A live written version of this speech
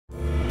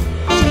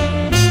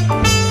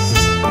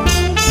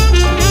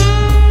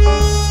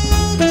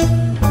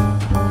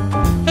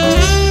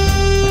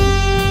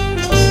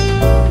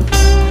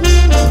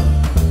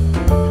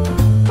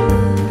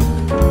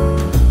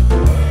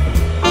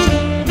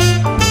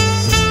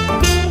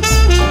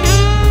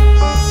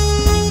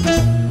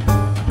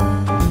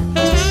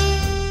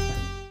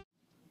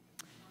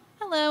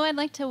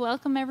to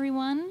welcome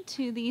everyone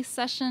to the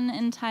session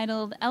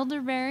entitled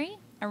Elderberry,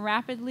 a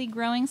rapidly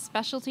growing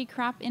specialty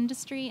crop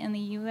industry in the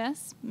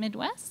U.S.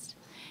 Midwest.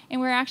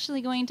 And we're actually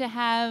going to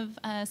have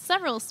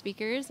several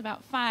speakers,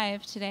 about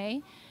 5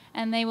 today,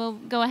 and they will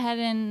go ahead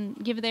and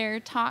give their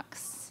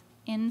talks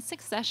in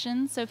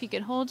succession. So if you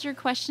could hold your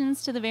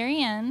questions to the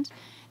very end.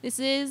 This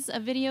is a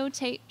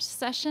videotaped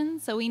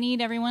session, so we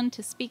need everyone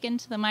to speak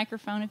into the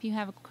microphone. If you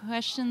have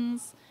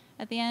questions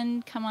at the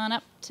end, come on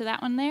up to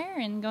that one there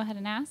and go ahead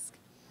and ask.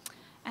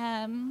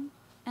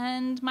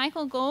 And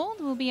Michael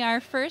Gold will be our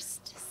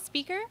first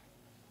speaker,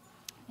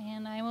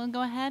 and I will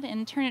go ahead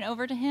and turn it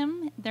over to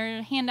him. There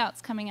are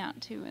handouts coming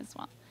out too as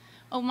well.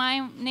 Oh,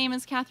 my name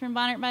is Catherine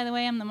Bonnert, by the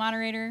way. I'm the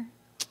moderator,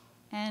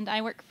 and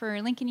I work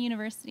for Lincoln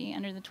University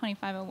under the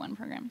 2501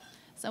 program.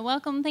 So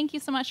welcome. Thank you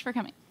so much for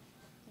coming.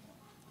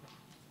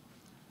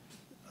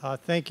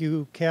 Thank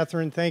you,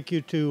 Catherine. Thank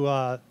you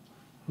to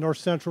North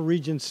Central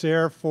Region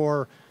SARE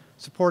for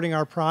supporting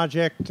our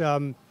project.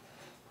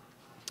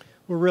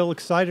 We're real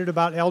excited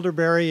about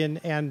Elderberry,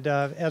 and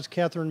as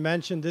Catherine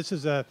mentioned, this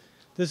is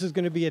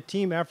going to be a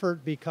team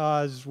effort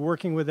because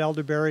working with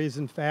Elderberry is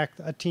in fact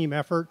a team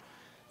effort.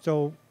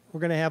 So we're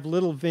going to have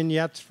little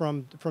vignettes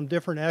from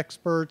different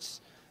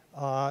experts.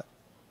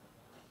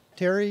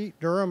 Terry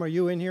Durham, are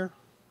you in here?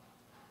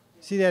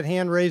 See that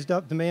hand raised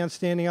up? The man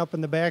standing up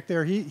in the back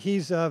there.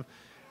 He's one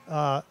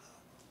of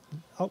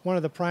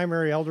the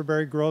primary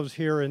elderberry groves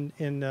here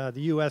in the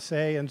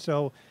USA, and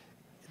so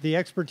the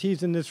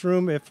expertise in this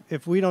room,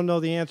 if we don't know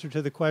the answer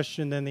to the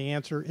question, then the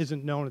answer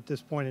isn't known at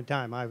this point in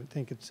time. I would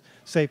think it's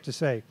safe to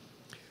say.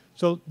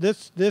 So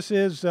this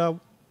is,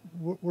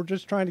 we're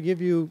just trying to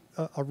give you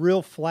a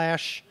real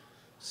flash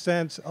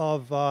sense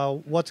of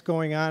what's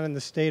going on in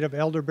the state of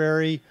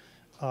elderberry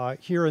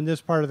here in this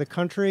part of the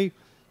country.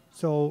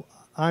 So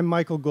I'm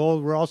Michael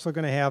Gold. We're also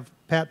going to have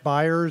Pat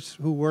Byers,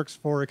 who works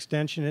for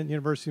Extension at the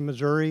University of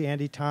Missouri,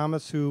 Andy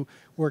Thomas, who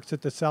works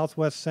at the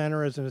Southwest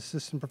Center as an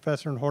assistant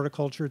professor in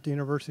horticulture at the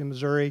University of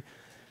Missouri,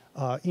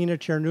 Ina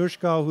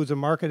Chernushko, who's a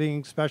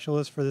marketing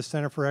specialist for the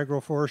Center for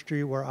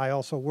Agroforestry, where I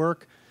also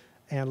work,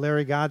 and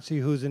Larry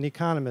Godsey, who's an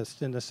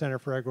economist in the Center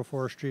for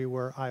Agroforestry,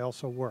 where I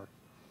also work.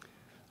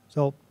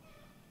 So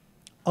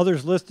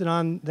others listed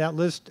on that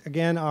list,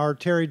 again, are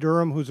Terry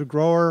Durham, who's a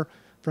grower,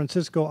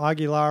 Francisco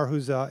Aguilar,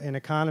 who's an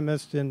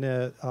economist in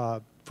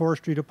the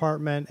forestry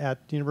department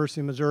at the University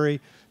of Missouri,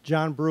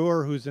 John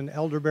Brewer, who's an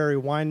elderberry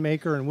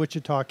winemaker in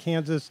Wichita,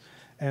 Kansas,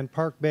 and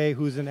Park Bay,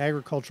 who's an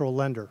agricultural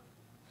lender.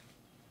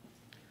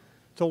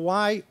 So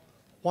why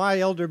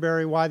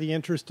elderberry? Why the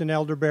interest in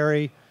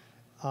elderberry?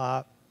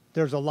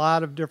 There's a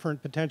lot of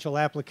different potential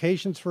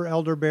applications for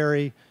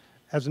elderberry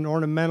as an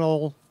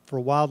ornamental, for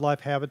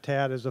wildlife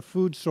habitat, as a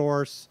food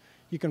source.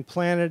 You can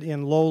plant it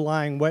in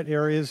low-lying wet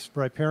areas,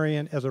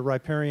 as a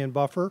riparian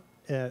buffer.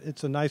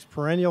 It's a nice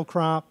perennial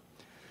crop.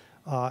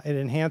 It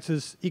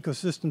enhances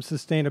ecosystem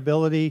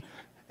sustainability,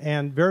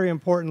 and very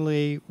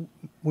importantly,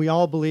 we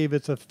all believe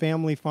it's a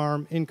family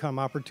farm income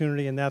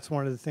opportunity, and that's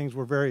one of the things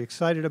we're very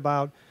excited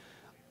about.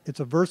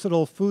 It's a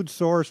versatile food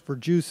source for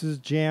juices,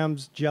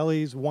 jams,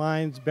 jellies,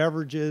 wines,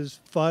 beverages,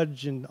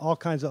 fudge, and all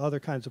kinds of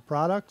other kinds of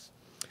products.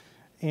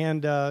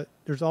 And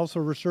there's also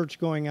research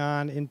going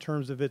on in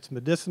terms of its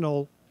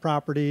medicinal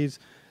properties,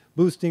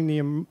 boosting the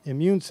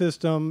immune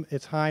system.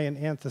 It's high in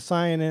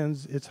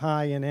anthocyanins, it's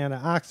high in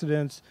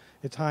antioxidants,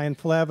 it's high in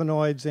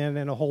flavonoids, and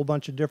in a whole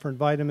bunch of different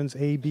vitamins,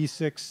 A,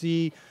 B6,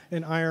 C,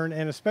 and iron,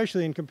 and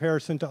especially in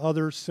comparison to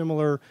other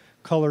similar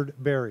colored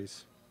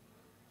berries.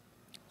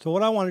 So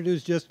what I want to do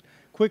is just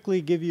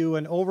quickly give you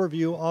an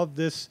overview of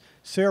this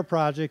SARE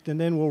project, and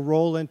then we'll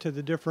roll into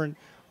the different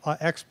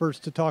experts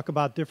to talk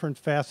about different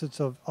facets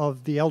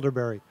of the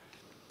elderberry.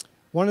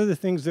 One of the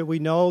things that we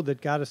know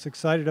that got us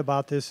excited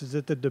about this is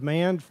that the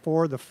demand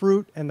for the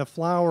fruit and the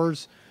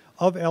flowers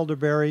of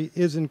elderberry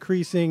is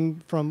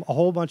increasing from a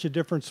whole bunch of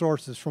different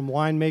sources, from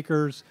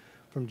winemakers,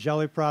 from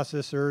jelly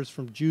processors,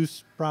 from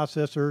juice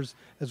processors,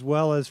 as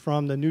well as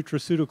from the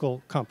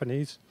nutraceutical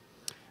companies.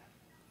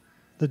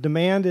 The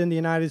demand in the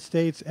United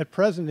States at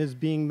present is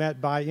being met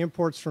by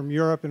imports from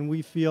Europe, and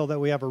we feel that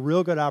we have a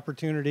real good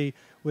opportunity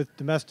with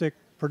domestic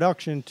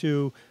production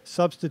to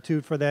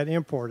substitute for that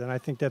import, and I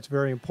think that's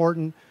very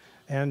important.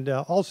 And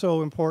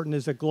also important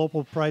is that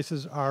global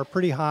prices are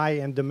pretty high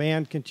and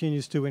demand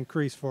continues to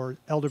increase for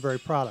elderberry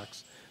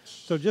products.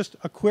 So just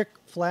a quick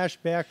flash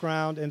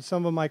background, and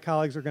some of my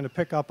colleagues are going to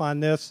pick up on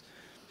this,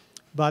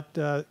 but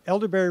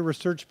elderberry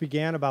research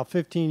began about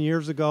 15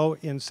 years ago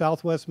in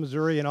Southwest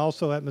Missouri and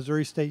also at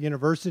Missouri State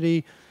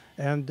University.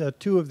 And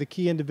 2 of the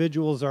key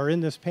individuals are in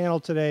this panel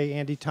today,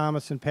 Andy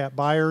Thomas and Pat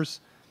Byers.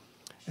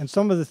 And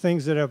some of the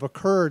things that have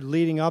occurred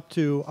leading up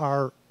to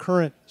our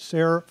current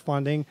SARE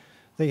funding: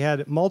 they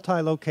had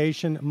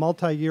multi-location,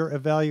 multi-year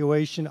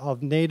evaluation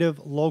of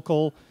native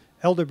local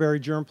elderberry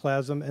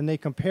germplasm, and they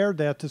compared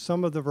that to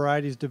some of the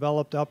varieties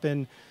developed up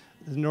in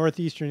the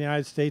northeastern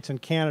United States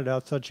and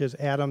Canada, such as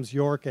Adams,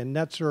 York, and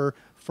Netzer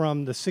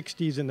from the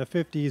 60s and the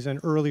 50s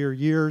and earlier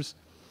years.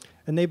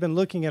 And they've been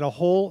looking at a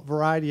whole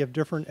variety of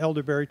different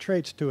elderberry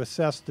traits to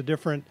assess the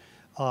different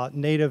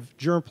native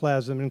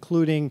germplasm,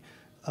 including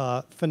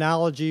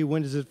phenology,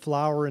 when does it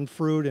flower and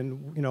fruit,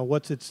 and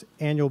what's its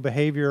annual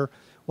behavior,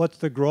 what's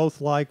the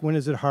growth like, when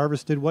is it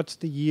harvested, what's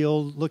the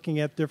yield, looking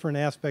at different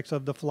aspects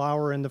of the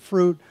flower and the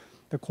fruit,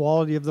 the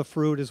quality of the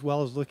fruit, as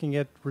well as looking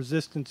at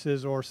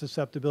resistances or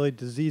susceptibility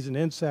to disease and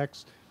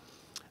insects.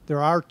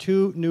 There are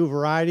 2 new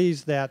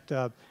varieties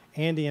that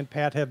Andy and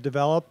Pat have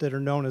developed that are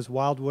known as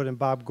Wildwood and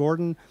Bob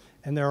Gordon,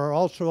 and there are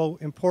also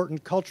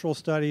important cultural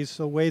studies,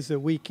 so ways that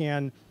we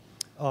can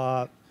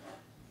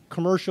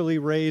commercially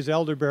raise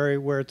elderberry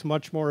where it's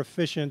much more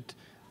efficient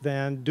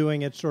than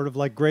doing it sort of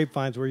like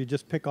grapevines where you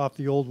just pick off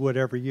the old wood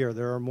every year.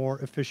 There are more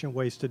efficient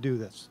ways to do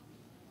this.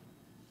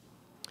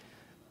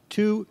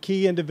 2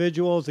 key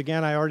individuals,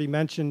 again, I already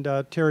mentioned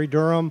Terry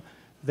Durham,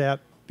 that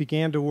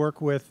began to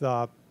work with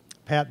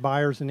Pat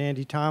Byers and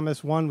Andy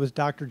Thomas. One was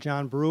Dr.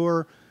 John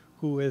Brewer,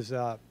 who is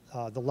the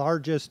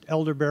largest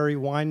elderberry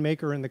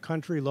winemaker in the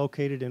country,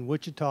 located in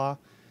Wichita.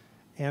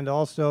 And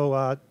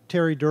also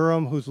Terry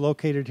Durham, who's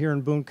located here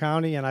in Boone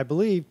County. And I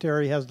believe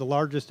Terry has the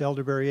largest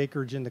elderberry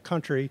acreage in the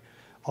country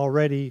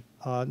already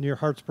near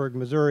Hartsburg,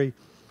 Missouri.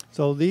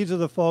 So these are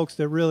the folks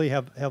that really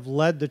have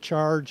led the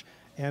charge,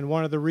 and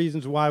one of the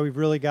reasons why we've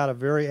really got a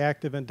very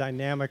active and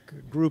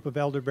dynamic group of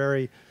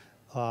elderberry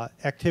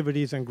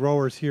activities and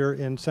growers here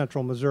in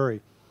central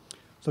Missouri.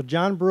 So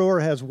John Brewer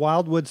has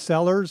Wildwood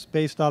Cellars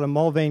based out of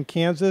Mulvane,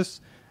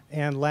 Kansas.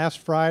 And last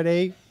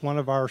Friday, one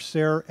of our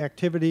SARE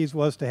activities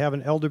was to have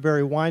an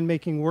elderberry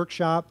winemaking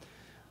workshop.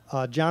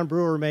 John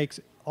Brewer makes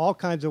all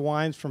kinds of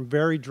wines from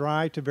very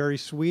dry to very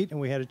sweet, and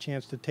we had a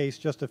chance to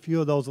taste just a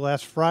few of those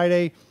last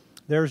Friday.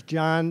 There's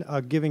John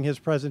giving his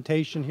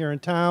presentation here in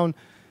town,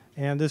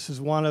 and this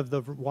is one of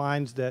the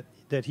wines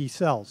that he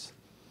sells.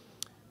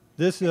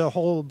 This is a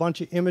whole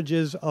bunch of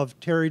images of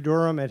Terry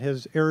Durham at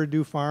his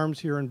Eridu Farms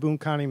here in Boone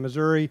County,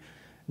 Missouri.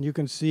 And you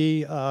can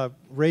see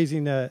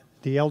raising the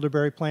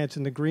elderberry plants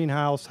in the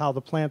greenhouse, how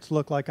the plants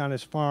look like on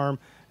his farm,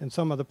 and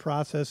some of the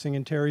processing,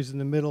 and Terry's in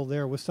the middle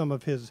there with some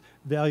of his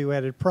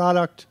value-added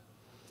product.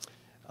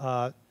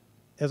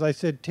 As I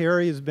said,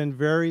 Terry has been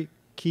very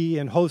key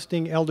in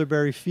hosting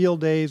elderberry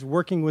field days,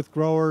 working with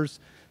growers,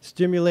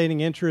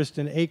 stimulating interest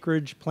in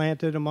acreage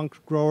planted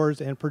amongst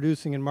growers, and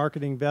producing and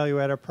marketing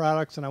value-added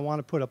products. And I want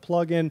to put a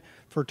plug in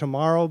for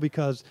tomorrow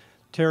because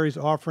Terry's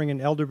offering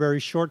an elderberry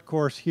short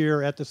course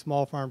here at the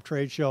Small Farm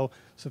Trade Show.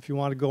 So if you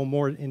want to go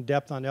more in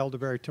depth on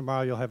elderberry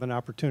tomorrow, you'll have an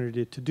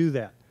opportunity to do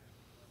that.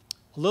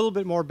 A little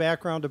bit more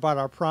background about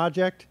our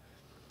project.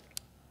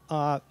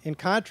 In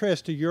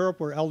contrast to Europe,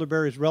 where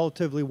elderberry is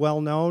relatively well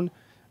known,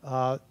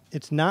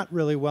 it's not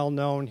really well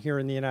known here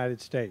in the United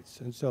States.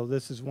 And so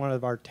this is one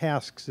of our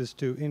tasks, is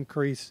to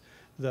increase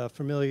the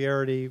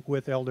familiarity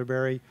with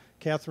elderberry.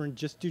 Catherine,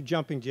 just do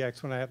jumping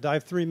jacks when I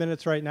have 3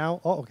 minutes right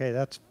now. Oh, okay,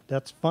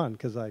 that's fun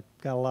because I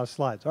got a lot of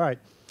slides. All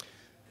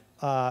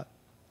right.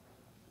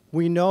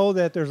 We know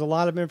that there's a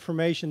lot of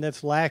information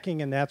that's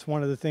lacking, and that's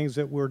one of the things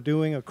that we're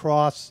doing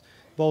across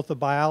both the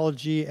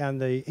biology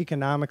and the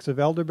economics of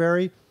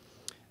elderberry.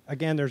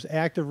 Again, there's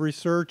active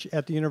research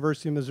at the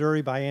University of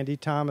Missouri by Andy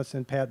Thomas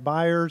and Pat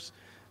Byers.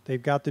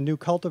 They've got the new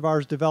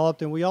cultivars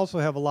developed, and we also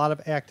have a lot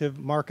of active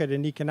market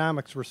and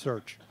economics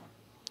research.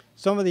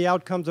 Some of the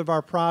outcomes of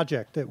our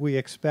project that we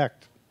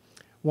expect.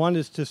 One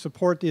is to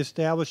support the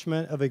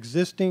establishment of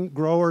existing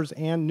growers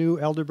and new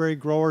elderberry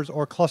growers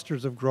or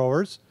clusters of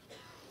growers.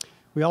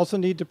 We also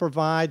need to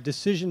provide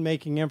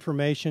decision-making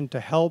information to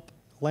help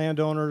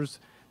landowners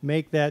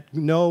make that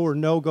no or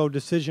no-go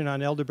decision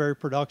on elderberry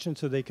production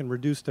so they can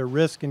reduce their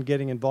risk in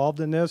getting involved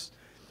in this.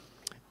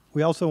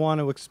 We also want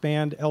to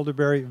expand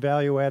elderberry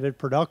value-added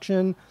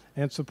production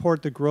and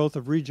support the growth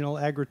of regional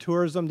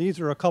agritourism. These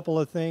are a couple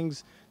of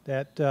things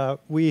that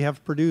we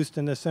have produced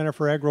in the Center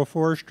for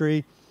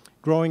Agroforestry,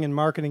 growing and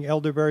marketing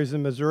elderberries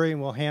in Missouri,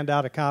 and we'll hand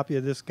out a copy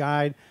of this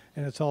guide,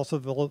 and it's also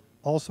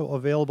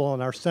available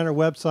on our center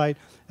website,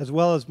 as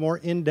well as more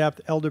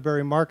in-depth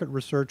elderberry market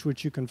research,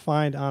 which you can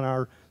find on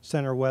our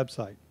center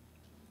website.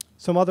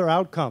 Some other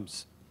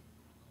outcomes.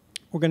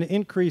 We're going to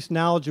increase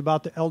knowledge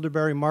about the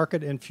elderberry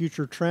market and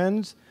future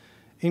trends,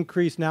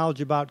 increase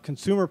knowledge about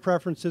consumer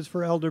preferences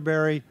for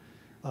elderberry.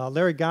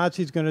 Larry Godsey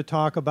is going to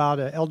talk about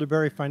an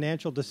elderberry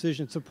financial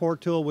decision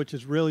support tool, which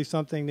is really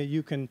something that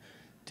you can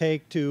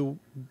take to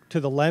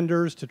the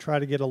lenders to try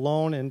to get a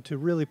loan and to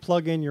really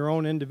plug in your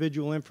own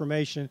individual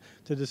information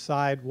to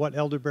decide what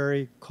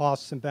elderberry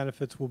costs and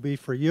benefits will be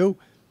for you.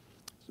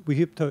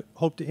 We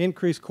hope to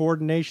increase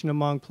coordination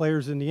among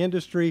players in the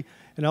industry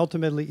and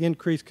ultimately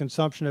increase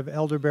consumption of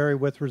elderberry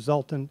with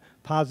resultant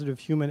positive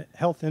human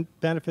health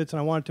benefits. And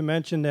I wanted to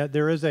mention that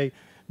there is a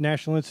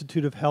National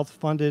Institute of Health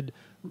funded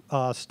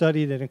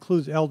study that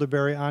includes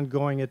elderberry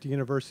ongoing at the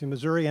University of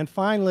Missouri. And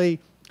finally,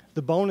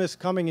 the bonus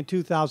coming in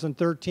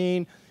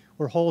 2013,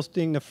 we're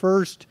hosting the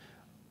first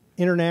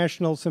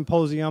international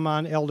symposium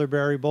on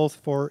elderberry, both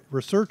for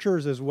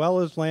researchers as well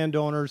as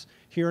landowners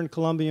here in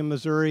Columbia,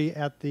 Missouri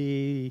at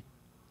the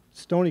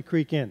Stony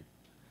Creek Inn.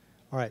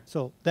 All right,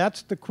 so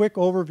that's the quick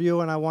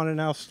overview, and I want to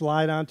now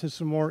slide on to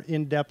some more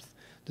in-depth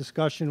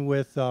discussion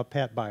with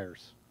Pat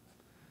Byers.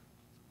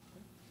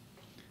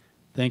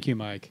 Thank you,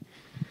 Mike.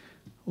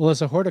 Well,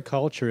 as a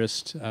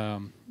horticulturist,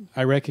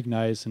 I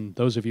recognize, and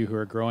those of you who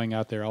are growing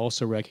out there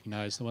also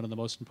recognize, that one of the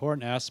most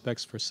important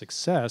aspects for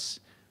success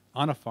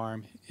on a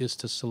farm is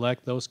to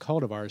select those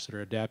cultivars that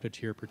are adapted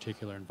to your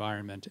particular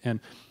environment. And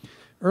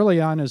early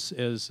on, as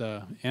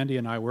Andy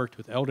and I worked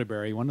with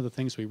elderberry, one of the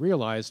things we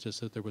realized is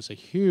that there was a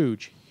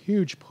huge,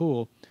 huge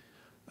pool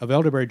of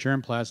elderberry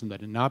germplasm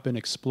that had not been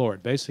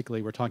explored.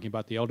 Basically, we're talking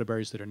about the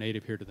elderberries that are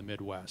native here to the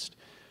Midwest.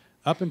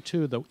 Up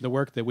into the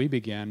work that we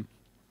began,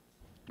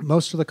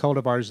 most of the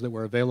cultivars that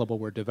were available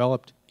were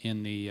developed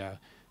in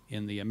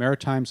the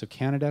Maritimes of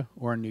Canada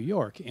or in New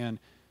York. And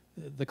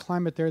the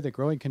climate there, the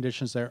growing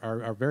conditions there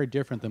are very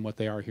different than what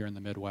they are here in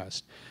the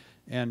Midwest.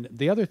 And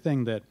the other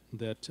thing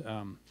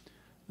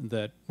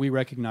that we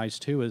recognize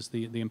too is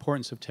the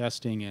importance of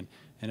testing. And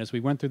as we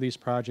went through these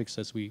projects,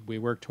 as we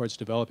worked towards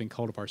developing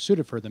cultivars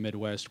suited for the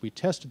Midwest, we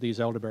tested these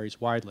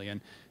elderberries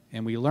widely.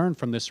 And we learned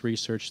from this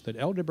research that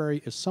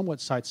elderberry is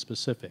somewhat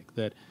site-specific,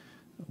 that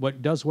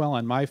what does well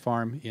on my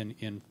farm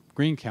in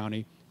Greene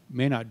County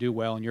may not do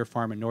well in your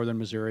farm in northern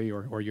Missouri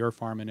or your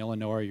farm in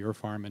Illinois or your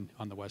farm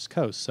on the West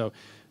Coast. So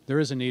there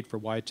is a need for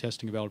wide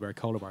testing of elderberry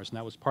cultivars, and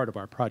that was part of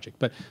our project.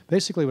 But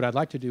basically what I'd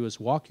like to do is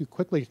walk you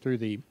quickly through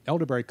the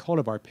elderberry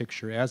cultivar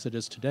picture as it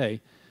is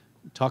today,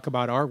 talk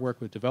about our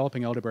work with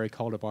developing elderberry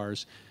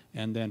cultivars,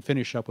 and then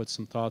finish up with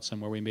some thoughts on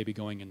where we may be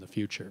going in the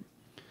future.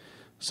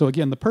 So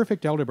again, the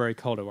perfect elderberry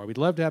cultivar. We'd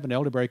love to have an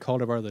elderberry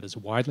cultivar that is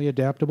widely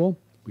adaptable.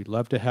 We'd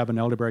love to have an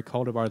elderberry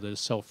cultivar that is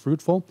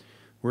self-fruitful.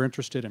 We're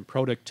interested in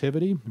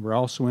productivity. We're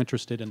also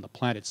interested in the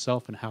plant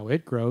itself and how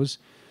it grows.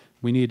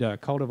 We need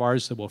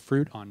cultivars that will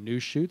fruit on new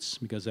shoots,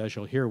 because as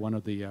you'll hear, one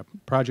of the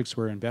projects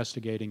we're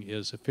investigating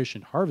is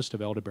efficient harvest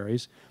of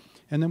elderberries.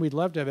 And then we'd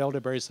love to have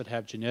elderberries that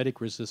have genetic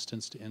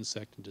resistance to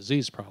insect and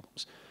disease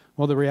problems.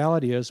 Well, the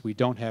reality is we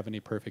don't have any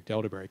perfect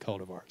elderberry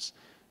cultivars.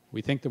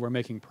 We think that we're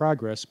making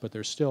progress, but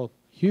there's still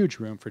huge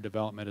room for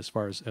development as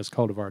far as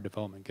cultivar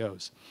development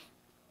goes.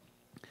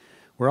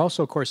 We're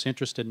also, of course,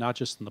 interested not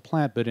just in the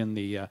plant, but in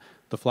the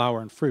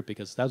flower and fruit,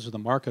 because those are the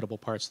marketable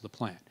parts of the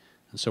plant.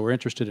 And so we're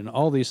interested in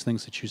all these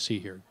things that you see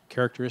here,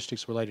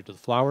 characteristics related to the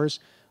flowers,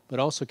 but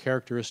also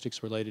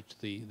characteristics related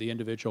to the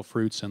individual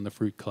fruits and the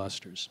fruit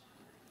clusters.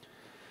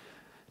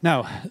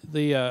 Now,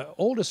 the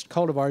oldest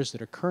cultivars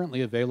that are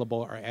currently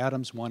available are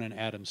Adams 1 and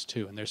Adams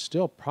 2, and they're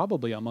still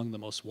probably among the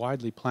most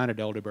widely planted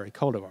elderberry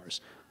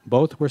cultivars.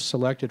 Both were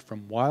selected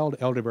from wild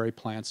elderberry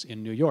plants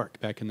in New York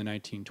back in the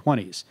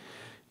 1920s.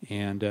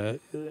 And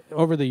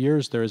over the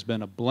years, there has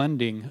been a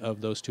blending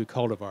of those two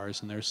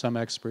cultivars, and there are some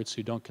experts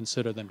who don't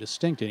consider them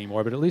distinct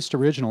anymore, but at least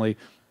originally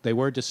they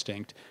were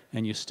distinct,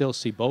 and you still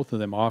see both of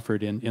them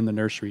offered in the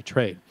nursery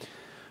trade.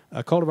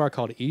 A cultivar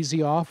called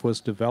Easy Off was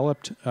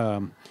developed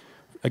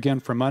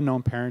again, from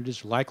unknown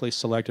parentage, likely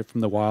selected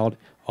from the wild,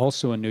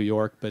 also in New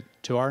York, but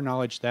to our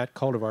knowledge, that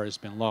cultivar has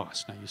been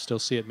lost. Now, you still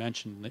see it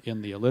mentioned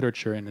in the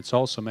literature, and it's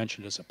also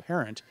mentioned as a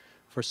parent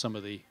for some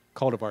of the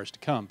cultivars to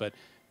come, but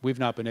we've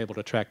not been able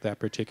to track that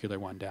particular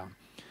one down.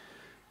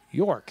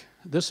 York.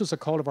 This is a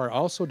cultivar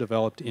also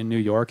developed in New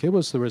York. It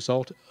was the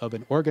result of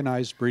an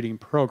organized breeding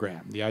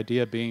program, the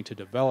idea being to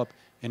develop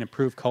and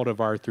improve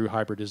cultivar through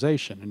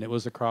hybridization, and it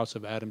was a cross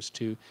of Adams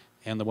 2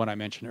 and the one I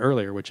mentioned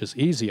earlier, which is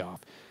Easy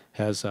Off.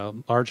 Has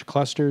large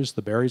clusters,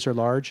 the berries are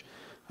large.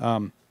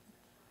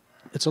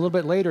 It's a little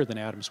bit later than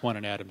Adams 1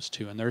 and Adams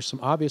 2, and there's some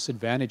obvious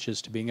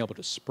advantages to being able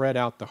to spread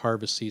out the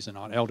harvest season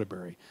on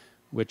elderberry,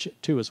 which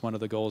too is one of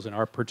the goals in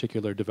our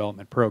particular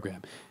development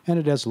program. And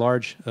it has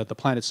large, the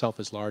plant itself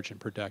is large and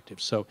productive.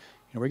 So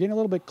we're getting a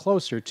little bit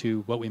closer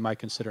to what we might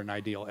consider an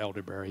ideal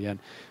elderberry, and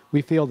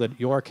we feel that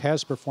York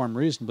has performed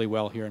reasonably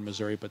well here in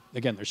Missouri, but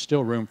again, there's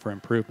still room for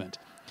improvement.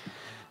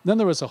 Then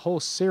there was a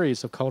whole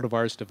series of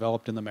cultivars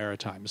developed in the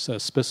Maritimes,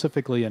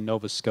 specifically in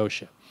Nova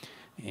Scotia.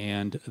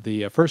 And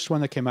the first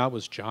one that came out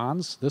was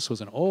John's. This was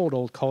an old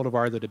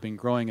cultivar that had been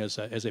growing as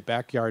a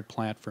backyard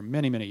plant for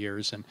many, many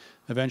years, and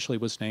eventually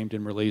was named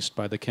and released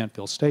by the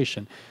Kentville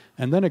station.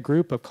 And then a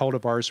group of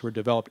cultivars were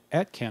developed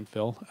at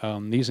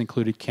Kentville. These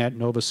included Kent,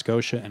 Nova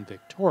Scotia, and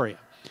Victoria.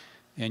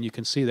 And you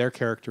can see their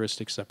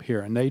characteristics up here.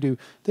 And they do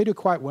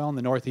quite well in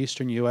the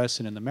northeastern U.S.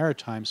 and in the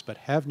Maritimes, but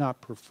have not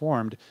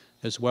performed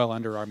as well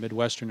under our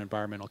Midwestern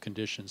environmental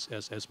conditions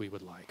as we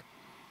would like.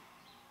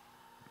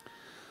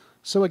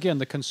 So again,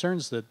 the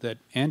concerns that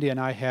Andy and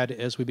I had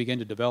as we began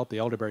to develop the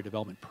elderberry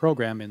development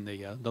program in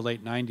the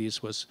late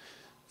 90s was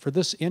for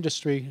this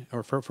industry,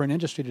 or for an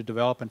industry to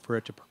develop and for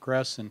it to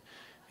progress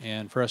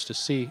and for us to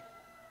see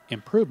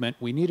improvement,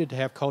 we needed to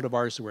have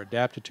cultivars that were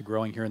adapted to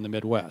growing here in the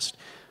Midwest.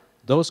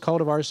 Those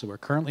cultivars that were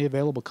currently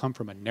available come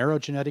from a narrow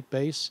genetic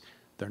base.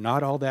 They're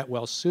not all that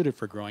well suited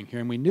for growing here,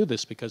 and we knew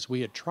this because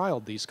we had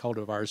trialed these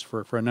cultivars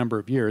for a number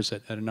of years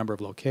at a number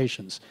of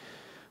locations.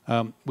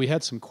 We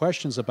had some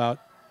questions about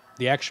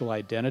the actual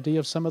identity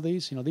of some of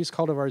these. These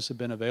cultivars have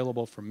been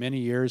available for many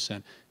years,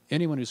 and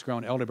anyone who's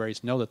grown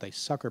elderberries know that they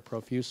sucker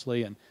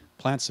profusely, and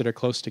plants that are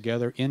close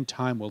together in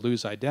time will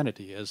lose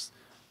identity as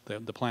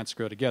the plants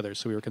grow together.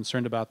 So we were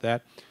concerned about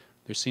that.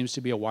 There seems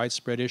to be a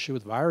widespread issue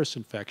with virus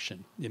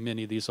infection in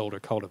many of these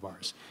older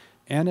cultivars.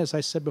 And as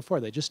I said before,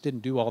 they just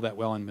didn't do all that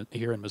well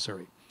here in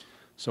Missouri.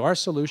 So our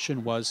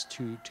solution was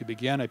to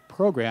begin a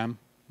program,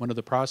 one of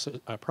the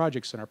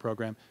projects in our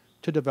program,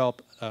 to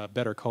develop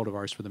better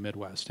cultivars for the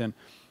Midwest. And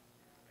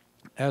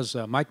as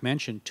Mike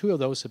mentioned, 2 of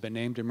those have been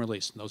named and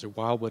released, and those are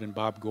Wildwood and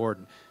Bob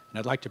Gordon. And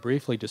I'd like to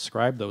briefly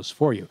describe those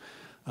for you.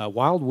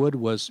 Wildwood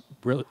was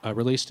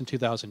released in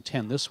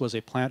 2010. This was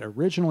a plant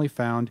originally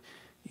found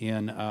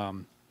in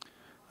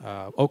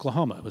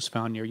Oklahoma. It was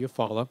found near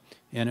Eufaula,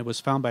 and it was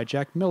found by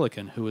Jack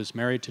Milliken, who was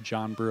married to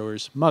John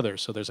Brewer's mother.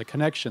 So there's a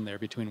connection there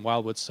between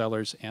Wildwood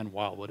cellars and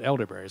Wildwood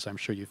elderberry, as I'm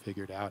sure you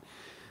figured out.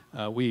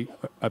 We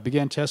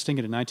began testing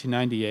it in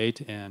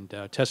 1998 and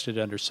tested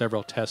it under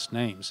several test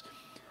names.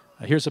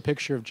 Here's a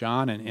picture of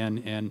John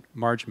and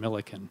Marge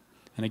Milliken.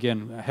 And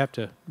again, I have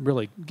to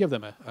really give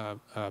them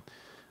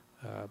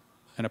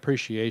an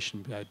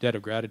appreciation, a debt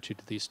of gratitude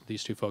to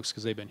these 2 folks,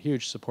 because they've been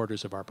huge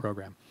supporters of our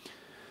program.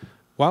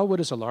 Wildwood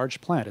is a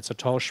large plant. It's a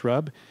tall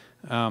shrub.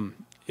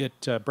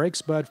 It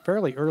breaks bud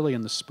fairly early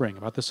in the spring,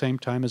 about the same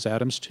time as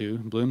Adams 2,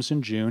 blooms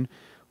in June.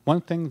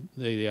 One thing,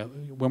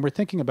 when we're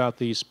thinking about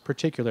these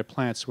particular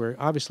plants, we're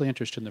obviously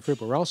interested in the fruit,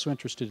 but we're also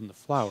interested in the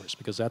flowers,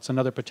 because that's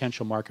another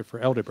potential market for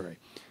elderberry.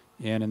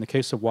 And in the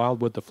case of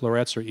Wildwood, the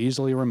florets are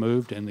easily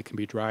removed and they can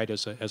be dried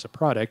as a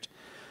product.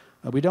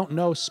 We don't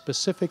know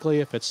specifically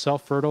if it's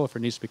self-fertile, if it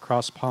needs to be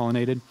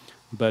cross-pollinated,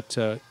 but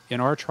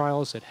in our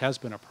trials, it has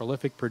been a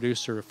prolific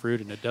producer of fruit,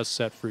 and it does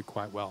set fruit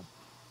quite well.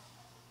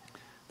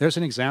 There's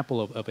an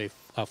example of a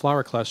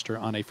flower cluster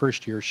on a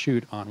first-year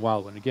shoot on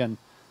Wildwood. Again,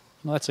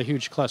 well, that's a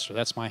huge cluster.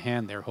 That's my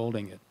hand there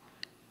holding it.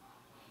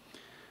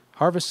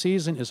 Harvest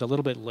season is a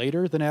little bit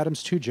later than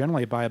Adams 2,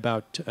 generally by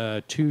about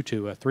 2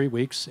 to 3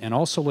 weeks, and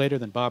also later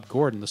than Bob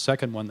Gordon, the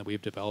second one that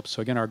we've developed.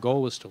 So again, our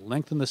goal was to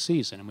lengthen the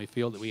season, and we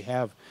feel that we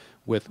have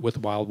with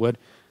Wildwood.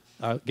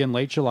 Again,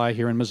 late July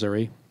here in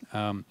Missouri.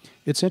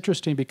 It's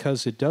interesting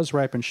because it does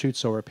ripen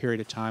shoots over a period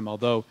of time,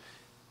 although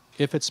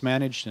if it's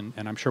managed, and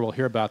I'm sure we'll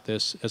hear about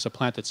this, as a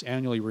plant that's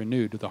annually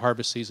renewed, the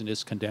harvest season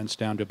is condensed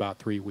down to about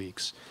 3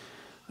 weeks.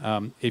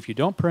 If you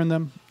don't prune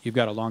them, you've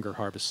got a longer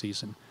harvest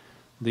season.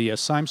 The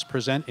cymes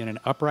present in an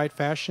upright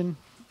fashion,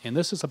 and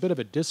this is a bit of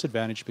a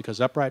disadvantage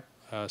because upright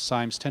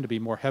cymes tend to be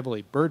more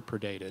heavily bird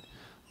predated,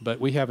 but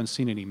we haven't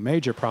seen any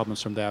major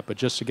problems from that, but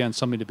just again,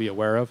 something to be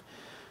aware of.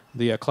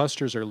 The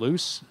clusters are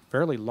loose,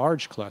 fairly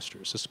large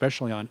clusters,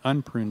 especially on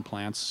unpruned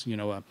plants,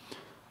 on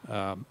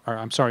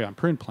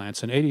pruned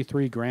plants. An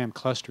 83-gram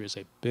cluster is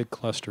a big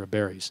cluster of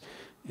berries,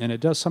 and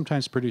it does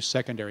sometimes produce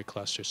secondary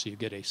clusters, so you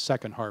get a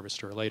second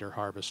harvest or a later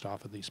harvest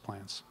off of these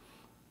plants.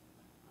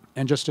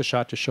 And just a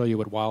shot to show you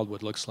what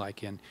Wildwood looks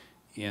like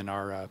in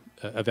our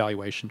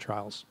evaluation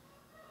trials.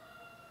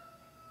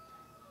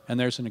 And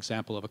there's an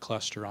example of a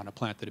cluster on a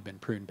plant that had been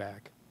pruned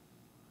back.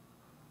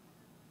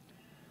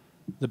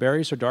 The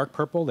berries are dark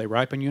purple. They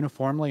ripen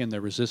uniformly, and they're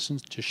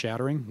resistant to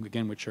shattering,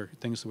 again, which are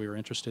things that we were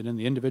interested in.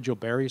 The individual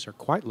berries are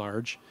quite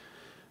large.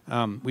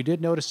 We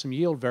did notice some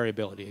yield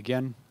variability.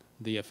 Again,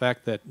 the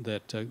fact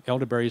that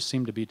elderberries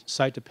seem to be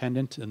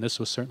site-dependent, and this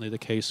was certainly the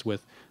case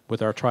with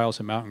our trials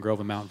in Mountain Grove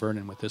and Mount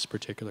Vernon with this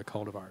particular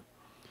cultivar.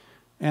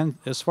 And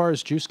as far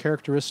as juice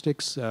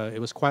characteristics, it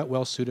was quite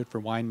well suited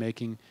for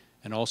winemaking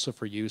and also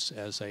for use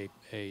as a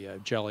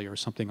jelly or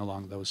something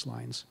along those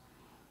lines.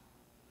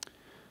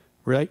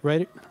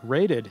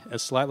 Rated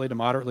as slightly to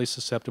moderately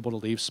susceptible to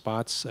leaf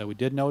spots. We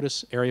did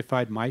notice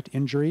eriophyte mite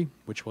injury,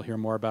 which we'll hear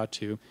more about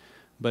too,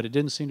 but it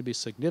didn't seem to be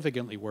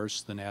significantly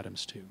worse than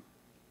Adams 2.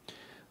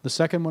 The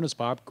second one is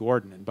Bob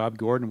Gordon, and Bob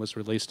Gordon was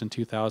released in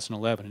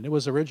 2011, and it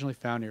was originally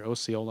found near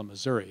Osceola,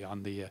 Missouri,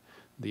 on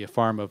the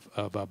farm of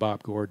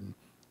Bob Gordon.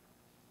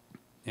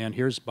 And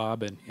here's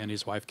Bob and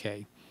his wife,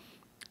 Kay.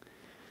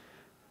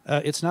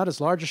 It's not as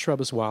large a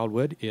shrub as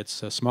Wildwood.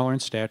 It's smaller in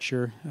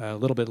stature, a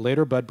little bit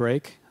later bud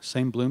break,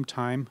 same bloom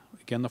time.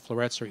 Again, the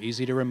florets are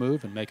easy to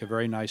remove and make a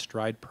very nice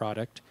dried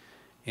product.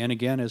 And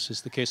again, as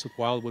is the case with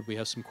Wildwood, we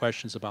have some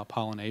questions about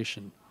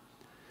pollination.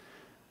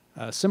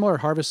 Similar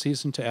harvest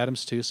season to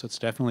Adams 2, so it's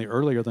definitely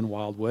earlier than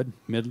Wildwood,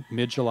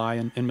 mid-July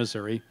in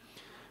Missouri.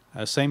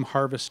 Same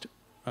harvest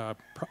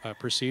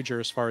procedure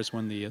as far as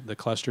when the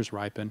clusters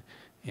ripen,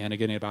 and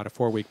again, about a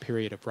 4-week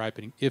period of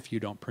ripening if you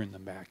don't prune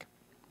them back.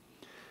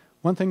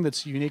 One thing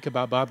that's unique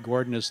about Bob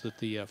Gordon is that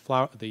the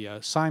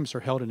cymes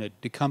are held in a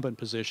decumbent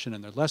position,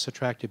 and they're less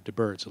attractive to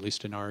birds, at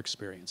least in our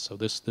experience. So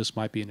this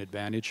might be an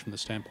advantage from the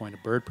standpoint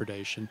of bird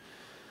predation.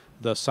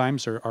 The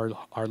cymes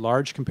are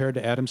large compared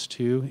to Adams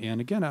 2,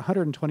 and again, a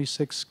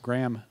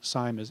 126-gram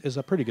cyme is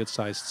a pretty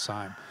good-sized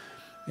cyme,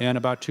 and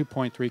about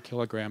 2.3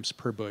 kilograms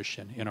per bush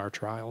in our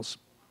trials.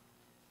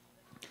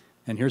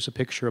 And here's a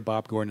picture of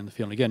Bob Gordon in the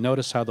field. And again,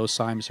 notice how those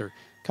cymes are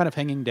kind of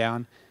hanging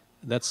down.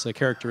 That's a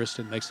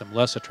characteristic that makes them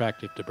less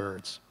attractive to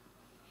birds.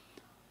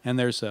 And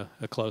there's a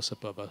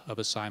close-up of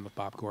a cyme of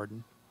Bob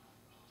Gordon.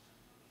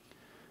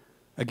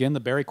 Again, the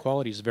berry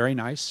quality is very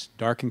nice,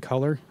 dark in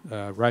color,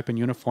 ripen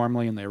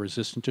uniformly, and they're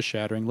resistant to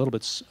shattering. A little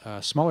bit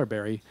smaller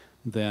berry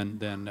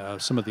than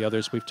some of the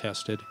others we've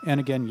tested. And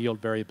again, yield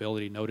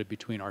variability noted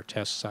between our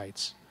test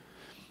sites.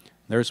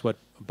 There's what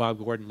Bob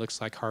Gordon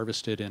looks like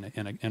harvested in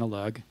a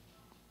lug.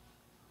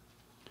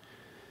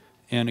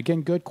 And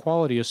again, good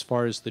quality as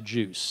far as the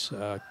juice,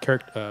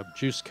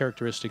 juice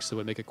characteristics that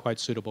would make it quite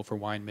suitable for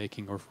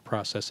winemaking or for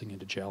processing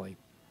into jelly.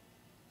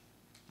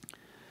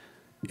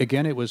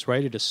 Again, it was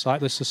rated as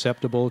slightly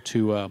susceptible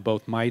to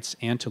both mites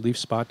and to leaf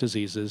spot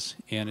diseases,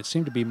 and it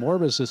seemed to be more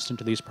resistant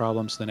to these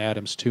problems than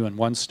Adams 2 in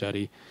one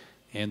study,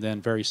 and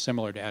then very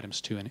similar to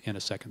Adams 2 in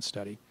a second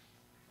study.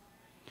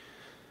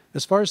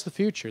 As far as the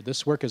future,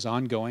 this work is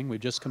ongoing. We've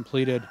just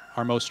completed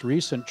our most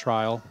recent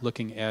trial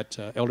looking at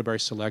elderberry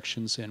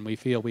selections, and we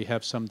feel we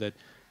have some that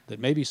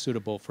may be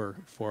suitable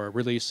for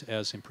release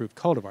as improved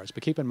cultivars.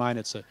 But keep in mind,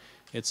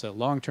 it's a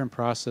long-term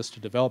process to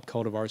develop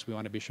cultivars. We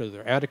want to be sure that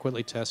they're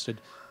adequately tested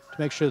to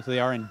make sure that they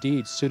are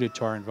indeed suited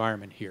to our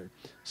environment here.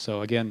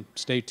 So again,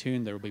 stay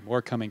tuned. There will be more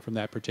coming from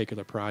that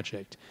particular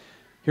project.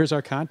 Here's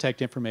our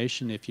contact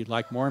information. If you'd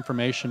like more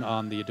information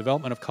on the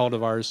development of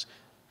cultivars,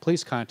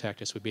 please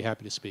contact us. We'd be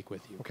happy to speak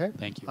with you. Okay.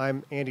 Thank you.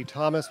 I'm Andy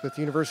Thomas with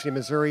the University of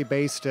Missouri,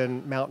 based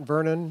in Mount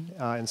Vernon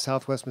in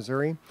southwest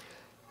Missouri.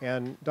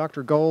 And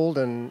Dr. Gold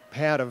and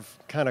Pat have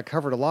kind of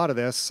covered a lot of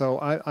this, so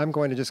I'm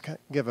going to just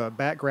give a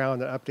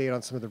background and update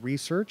on some of the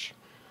research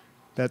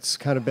that's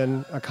kind of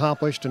been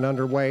accomplished and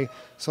underway.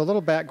 So a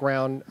little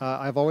background,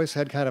 I've always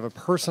had kind of a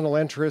personal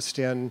interest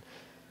in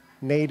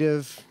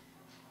native,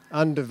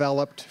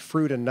 undeveloped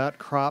fruit and nut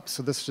crops.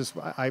 So this just,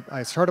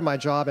 I started my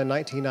job in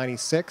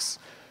 1996,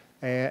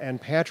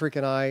 and Patrick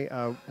and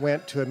I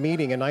went to a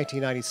meeting in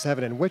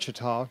 1997 in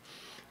Wichita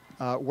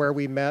where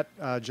we met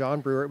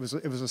John Brewer. It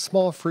was a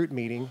small fruit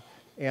meeting,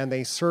 and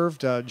they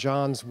served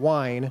John's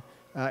wine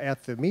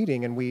at the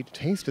meeting, and we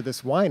tasted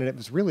this wine, and it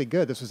was really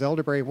good. This was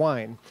elderberry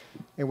wine.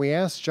 And we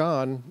asked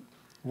John,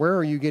 where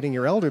are you getting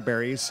your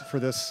elderberries for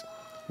this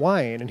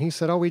wine? And he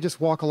said, oh, we just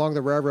walk along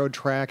the railroad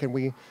track and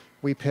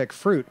we pick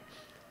fruit.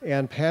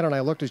 And Pat and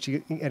I looked at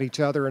each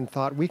other and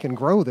thought, we can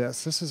grow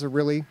this. This is a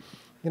really,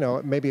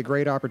 maybe a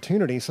great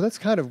opportunity. So that's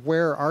kind of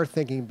where our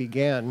thinking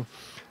began.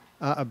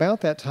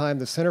 About that time,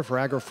 the Center for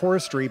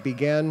Agroforestry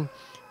began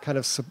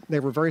they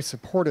were very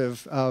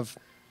supportive of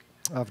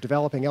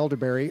developing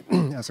elderberry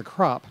as a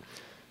crop.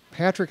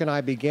 Patrick and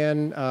I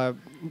began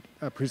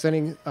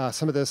presenting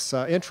some of this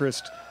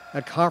interest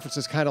at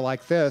conferences kind of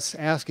like this,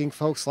 asking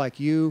folks like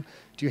you,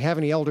 do you have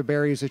any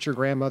elderberries that your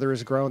grandmother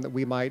has grown that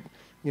we might,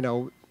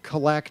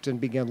 collect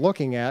and begin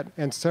looking at?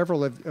 And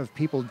several of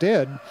people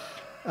did.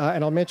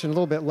 And I'll mention a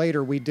little bit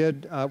later,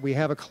 we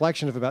have a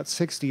collection of about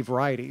 60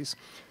 varieties.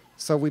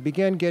 So we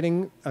began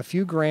getting a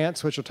few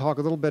grants, which we'll talk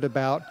a little bit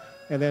about.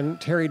 And then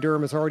Terry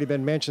Durham has already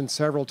been mentioned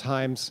several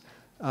times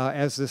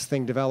as this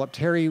thing developed.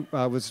 Terry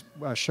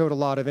showed a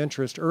lot of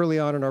interest early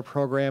on in our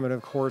program, and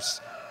of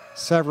course,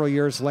 several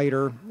years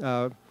later,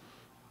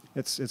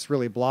 it's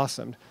really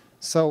blossomed.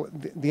 So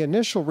the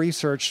initial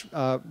research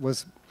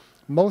was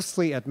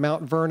mostly at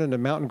Mount Vernon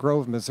and Mountain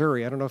Grove,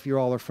 Missouri. I don't know if you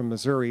all are from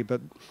Missouri,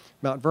 but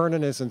Mount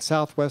Vernon is in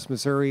southwest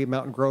Missouri.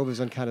 Mountain Grove is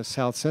in kind of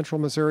south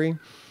central Missouri.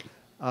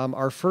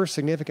 Our first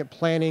significant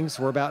plantings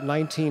were about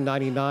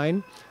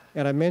 1999,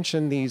 and I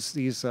mentioned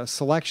these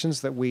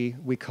selections that we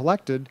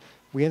collected.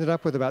 We ended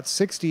up with about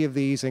 60 of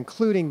these,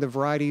 including the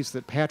varieties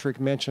that Patrick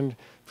mentioned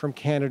from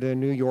Canada and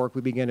New York.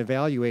 We began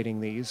evaluating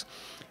these.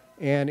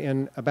 And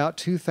in about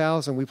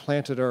 2000, we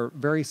planted our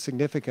very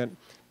significant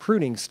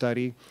pruning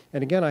study.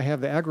 And again, I have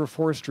the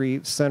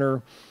Agroforestry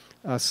Center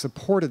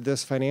supported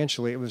this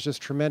financially. It was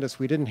just tremendous.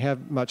 We didn't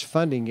have much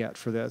funding yet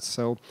for this,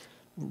 so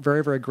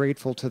very, very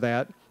grateful to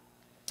that.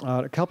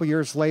 A couple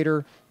years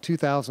later,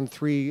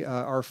 2003,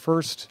 our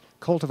first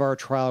cultivar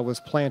trial was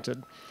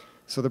planted.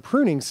 So the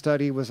pruning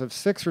study was a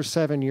 6 or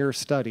 7 year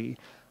study,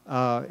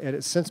 and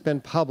it's since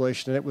been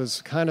published, and it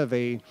was kind of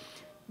a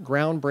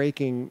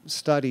groundbreaking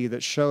study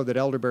that showed that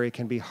elderberry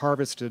can be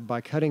harvested by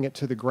cutting it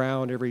to the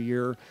ground every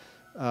year,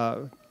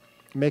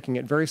 making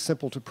it very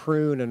simple to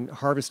prune and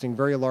harvesting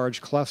very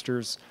large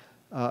clusters.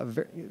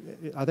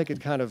 I think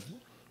it kind of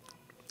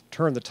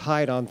turned the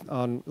tide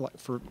on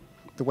for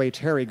the way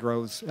Terry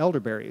grows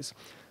elderberries.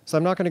 So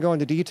I'm not going to go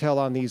into detail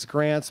on these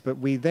grants, but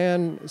we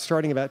then,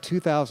 starting about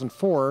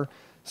 2004,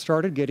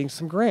 started getting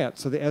some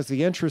grants. So as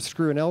the interest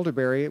grew in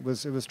elderberry, it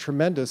was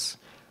tremendous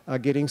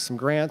getting some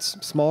grants,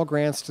 small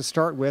grants to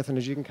start with, and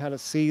as you can kind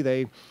of see,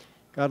 they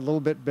got a little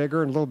bit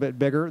bigger and a little bit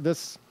bigger.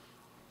 This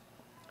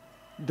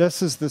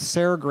is the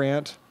SARE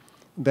grant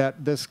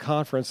that this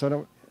conference,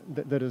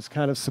 that is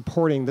kind of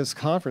supporting this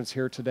conference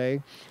here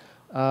today.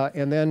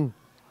 And then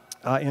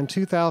in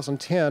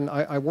 2010,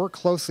 I worked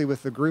closely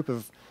with a group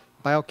of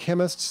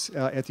biochemists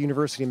at the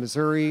University of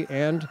Missouri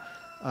and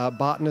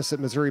botanists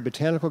at Missouri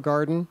Botanical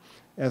Garden.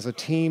 As a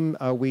team,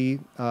 we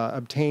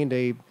obtained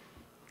a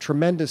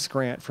tremendous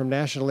grant from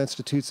National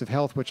Institutes of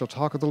Health, which I'll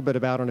talk a little bit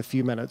about in a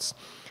few minutes.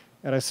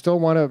 And I still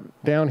want to,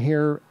 down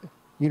here,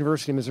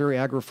 University of Missouri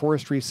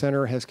Agroforestry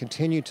Center has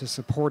continued to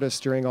support us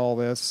during all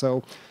this.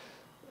 So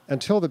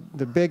until the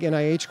big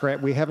NIH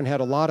grant, we haven't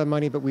had a lot of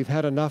money, but we've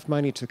had enough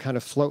money to kind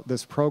of float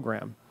this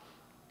program.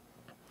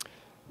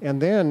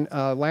 And then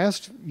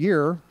last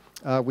year,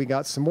 we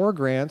got some more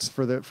grants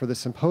for the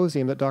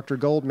symposium that Dr.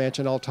 Gold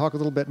mentioned. I'll talk a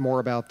little bit more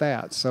about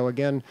that. So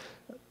again,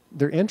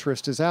 their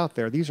interest is out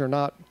there. These are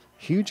not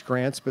huge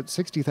grants, but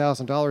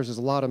 $60,000 is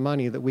a lot of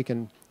money that we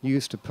can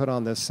use to put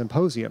on this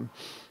symposium.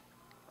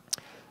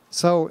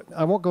 So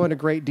I won't go into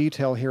great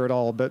detail here at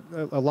all, but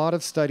a lot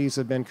of studies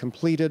have been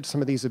completed. Some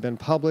of these have been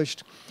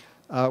published.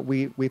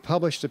 We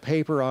published a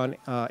paper on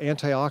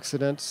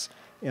antioxidants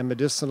and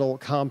medicinal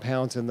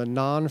compounds in the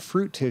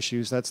non-fruit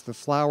tissues. That's the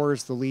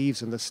flowers, the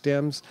leaves, and the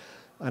stems.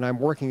 And I'm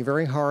working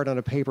very hard on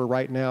a paper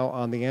right now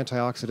on the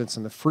antioxidants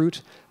in the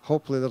fruit.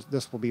 Hopefully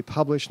this will be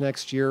published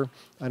next year.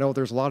 I know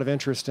there's a lot of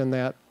interest in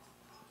that.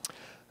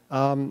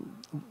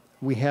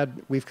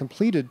 We've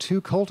completed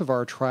 2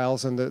 cultivar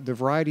trials, and the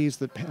varieties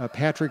that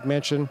Patrick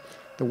mentioned,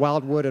 the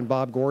Wildwood and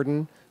Bob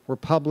Gordon, were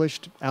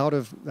published out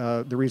of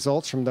the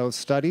results from those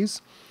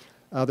studies.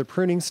 The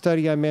pruning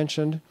study I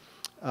mentioned,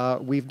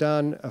 we've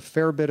done a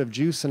fair bit of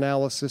juice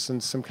analysis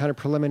and some kind of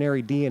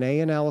preliminary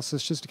DNA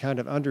analysis just to kind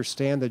of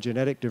understand the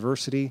genetic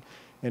diversity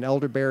in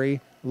elderberry.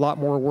 A lot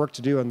more work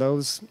to do in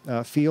those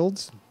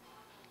fields.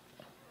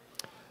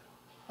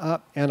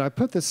 And I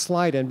put this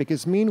slide in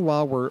because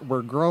meanwhile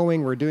we're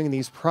growing, we're doing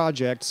these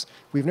projects.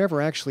 We've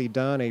never actually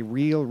done a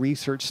real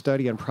research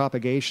study on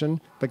propagation,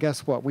 but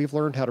guess what? We've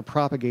learned how to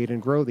propagate and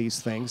grow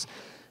these things.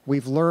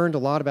 We've learned a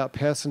lot about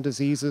pests and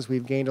diseases.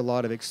 We've gained a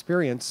lot of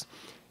experience.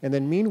 And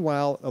then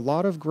meanwhile, a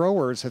lot of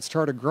growers have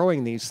started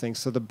growing these things,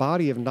 so the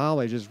body of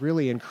knowledge is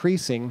really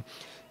increasing.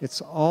 It's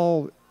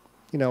all,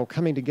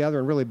 coming together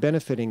and really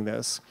benefiting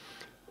this.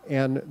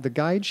 And the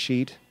guide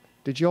sheet,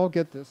 did you all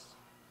get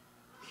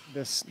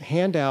this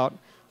handout?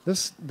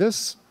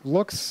 This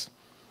looks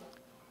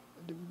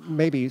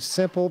maybe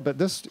simple, but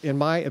this, in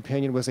my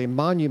opinion, was a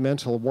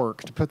monumental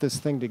work to put this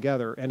thing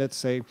together. And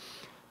it's a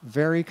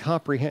very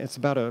comprehensive, it's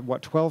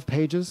about 12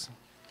 pages?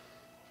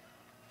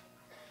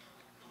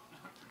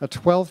 A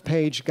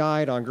 12-page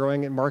guide on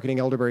growing and marketing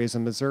elderberries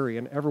in Missouri,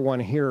 and everyone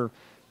here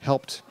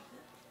helped.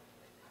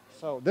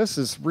 So this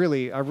is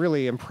really, I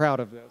really am proud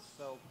of this.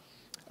 So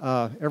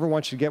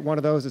everyone should get one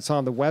of those. It's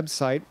on the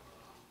website.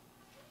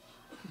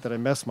 Did I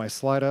mess my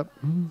slide up?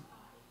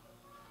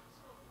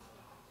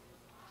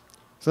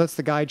 So that's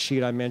the guide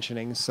sheet I'm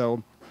mentioning.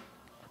 So,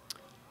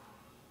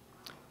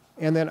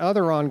 and then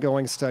other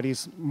ongoing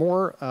studies,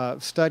 more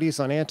studies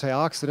on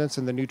antioxidants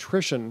and the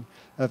nutrition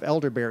of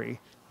elderberry.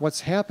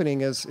 What's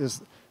happening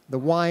is the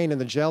wine and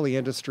the jelly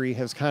industry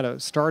has kind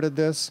of started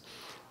this,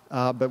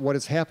 but what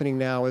is happening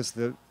now is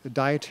the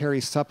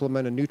dietary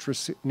supplement and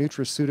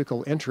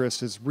nutraceutical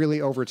interest is really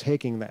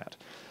overtaking that.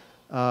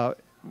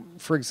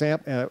 For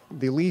example,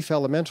 the leaf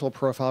elemental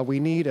profile, we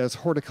need, as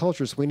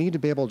horticulturists, we need to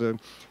be able to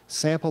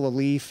sample a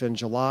leaf in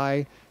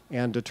July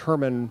and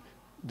determine,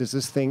 does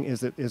this thing,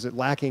 is it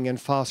lacking in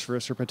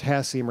phosphorus or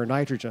potassium or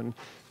nitrogen?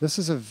 This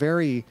is a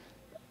very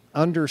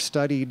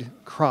understudied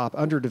crop,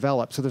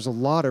 underdeveloped. So there's a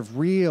lot of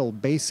real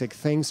basic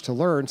things to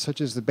learn,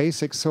 such as the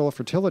basic soil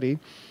fertility.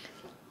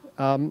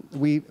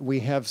 We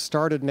have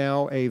started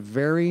now a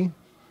very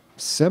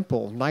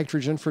simple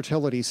nitrogen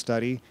fertility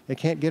study. It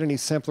can't get any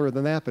simpler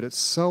than that, but it's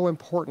so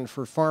important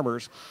for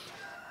farmers.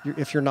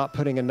 If you're not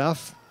putting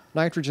enough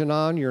nitrogen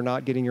on, you're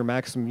not getting your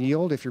maximum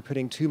yield. If you're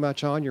putting too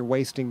much on, you're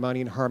wasting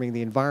money and harming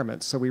the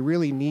environment. So we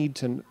really need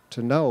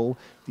to know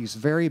these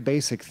very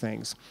basic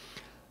things.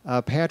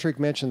 Patrick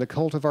mentioned the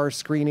cultivar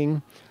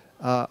screening.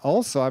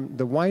 Also,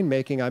 the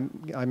winemaking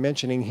I'm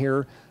mentioning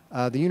here.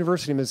 The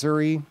University of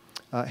Missouri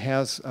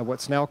has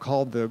what's now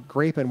called the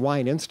Grape and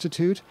Wine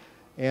Institute,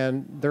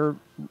 and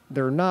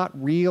they're not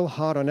real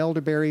hot on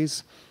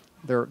elderberries.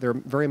 They're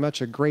very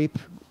much a grape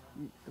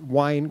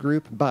wine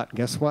group, but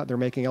guess what? They're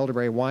making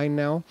elderberry wine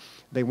now.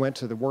 They went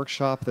to the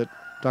workshop that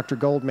Dr.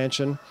 Gold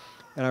mentioned,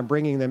 and I'm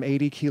bringing them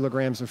 80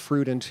 kilograms of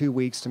fruit in 2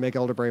 weeks to make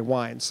elderberry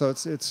wine. So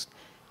it's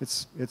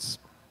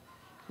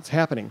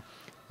happening.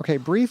 Okay,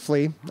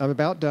 briefly, I'm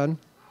about done.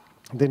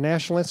 The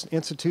National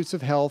Institutes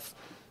of Health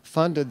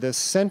funded this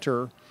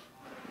center.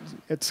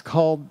 It's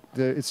called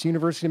it's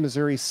University of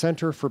Missouri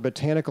Center for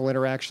Botanical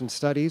Interaction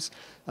Studies.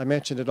 I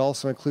mentioned it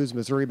also includes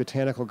Missouri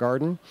Botanical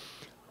Garden.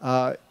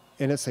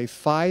 And it's a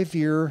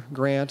 5-year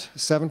grant,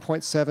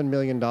 $7.7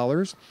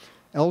 million.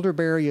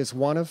 Elderberry is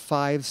one of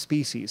 5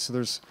 species, so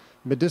there's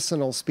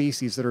medicinal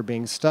species that are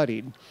being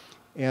studied.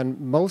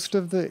 And most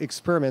of the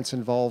experiments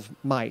involve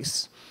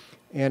mice.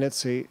 And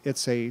it's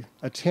a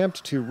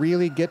attempt to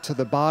really get to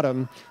the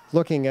bottom,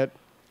 looking at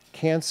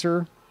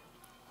cancer,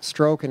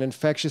 stroke, and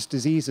infectious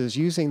diseases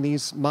using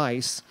these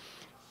mice.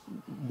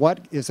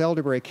 What is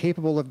elderberry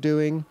capable of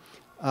doing?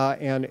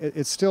 And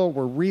it's still,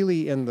 we're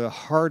really in the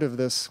heart of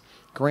this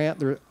grant.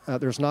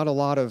 There's not a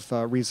lot of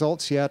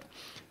results yet.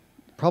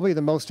 Probably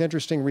the most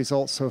interesting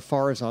results so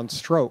far is on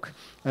stroke.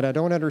 And I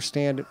don't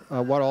understand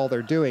what all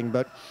they're doing,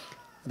 but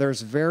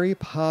there's very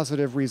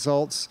positive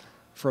results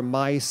from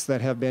mice that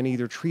have been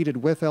either treated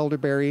with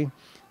elderberry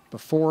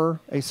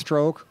before a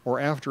stroke or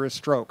after a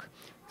stroke.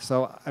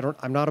 So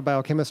I'm not a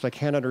biochemist, I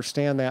can't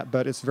understand that,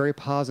 but it's very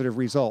positive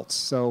results.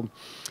 So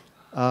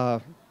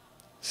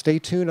stay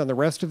tuned on the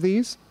rest of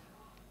these.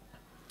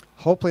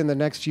 Hopefully in the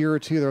next year or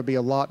two, there'll be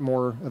a lot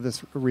more of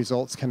this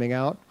results coming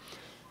out.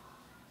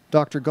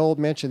 Dr. Gold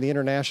mentioned the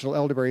International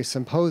Elderberry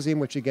Symposium,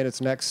 which again,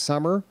 it's next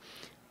summer.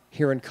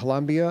 here in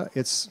Columbia.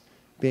 It's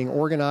being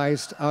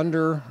organized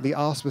under the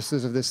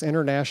auspices of this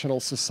International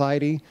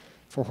Society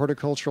for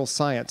Horticultural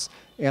Science.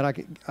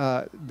 And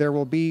there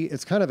will be,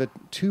 it's kind of a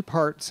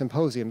two-part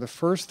symposium. The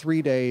first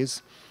 3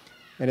 days,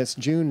 and it's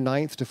June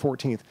 9th to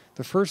 14th,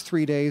 the first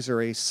 3 days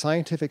are a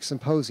scientific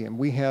symposium.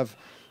 We have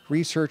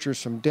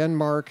researchers from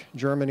Denmark,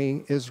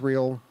 Germany,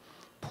 Israel,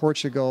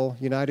 Portugal,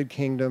 United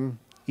Kingdom,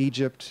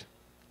 Egypt,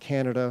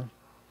 Canada,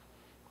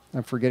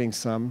 I'm forgetting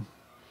some,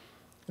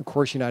 of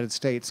course, United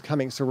States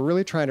coming. So we're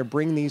really trying to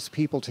bring these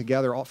people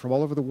together from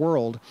all over the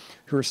world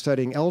who are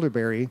studying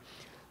elderberry.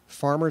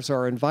 Farmers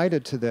are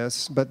invited to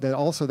this, but then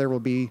also there will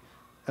be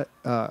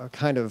a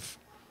kind of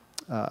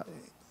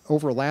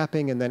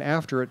overlapping, and then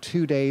after it,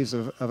 2 days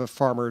of a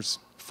farmers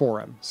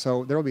forum.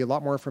 So there will be a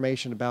lot more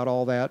information about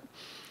all that.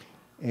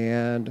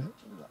 And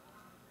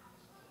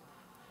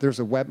there's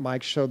a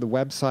Mike showed the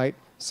website.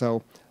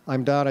 So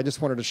I'm done. I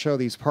just wanted to show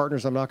these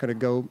partners. I'm not going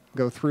to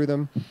go through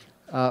them.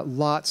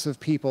 Lots of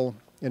people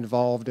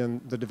involved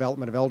in the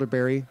development of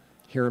elderberry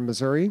here in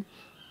Missouri.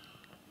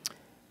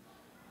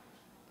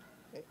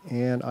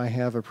 And I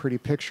have a pretty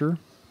picture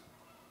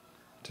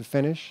to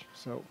finish.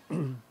 So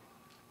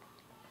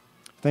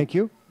thank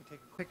you.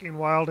 Picking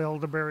wild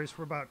elderberries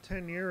for about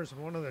 10 years,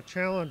 and one of the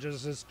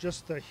challenges is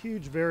just the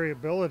huge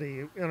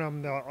variability in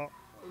them.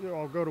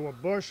 I'll go to a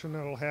bush and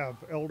it'll have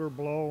elder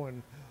blow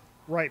and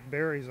ripe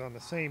berries on the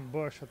same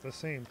bush at the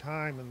same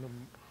time,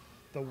 and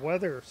the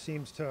weather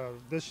seems to,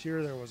 this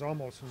year there was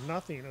almost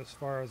nothing as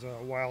far as a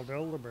wild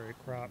elderberry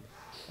crop.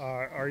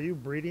 Are you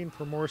breeding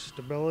for more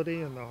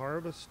stability in the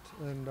harvest?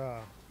 And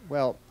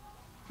well,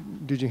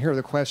 did you hear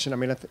the question? I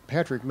mean,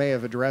 Patrick may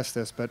have addressed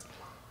this, but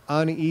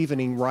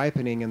unevening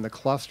ripening in the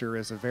cluster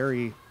is a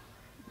very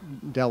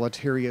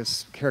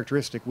deleterious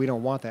characteristic. We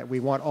don't want that. We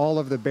want all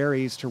of the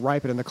berries to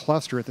ripen in the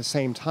cluster at the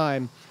same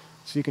time,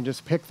 so you can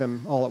just pick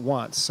them all at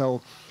once.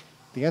 So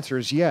the answer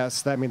is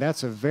yes. I mean,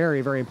 that's a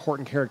very, very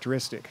important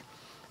characteristic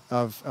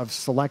of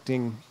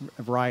selecting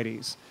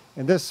varieties.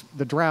 And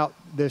the drought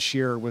this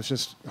year was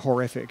just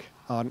horrific,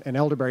 and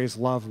elderberries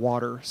love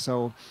water.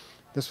 So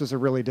this was a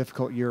really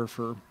difficult year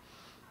for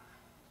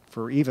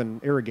even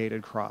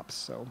irrigated crops.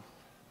 So.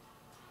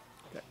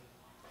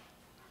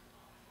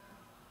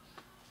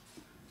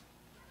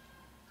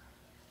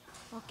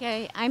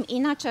 Okay, I'm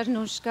Ina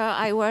Czernuszka.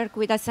 I work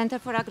with the Center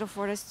for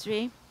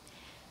Agroforestry.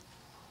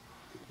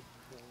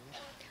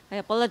 I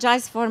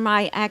apologize for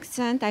my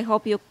accent. I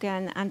hope you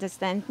can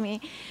understand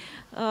me.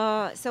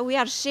 So we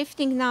are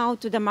shifting now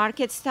to the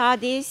market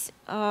studies.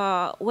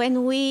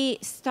 When we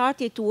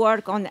started to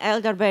work on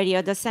elderberry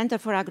at the Center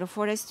for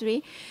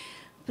Agroforestry,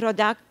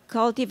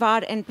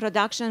 cultivar and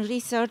production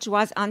research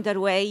was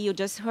underway. You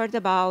just heard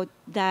about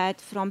that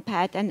from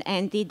Pat and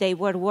Andy. They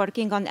were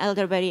working on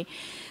elderberry,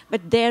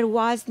 but there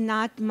was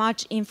not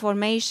much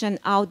information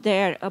out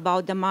there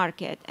about the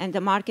market and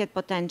the market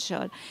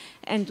potential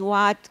and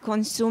what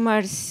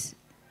consumers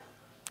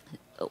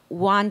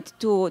want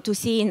to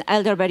see in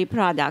elderberry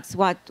products.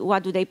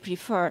 What do they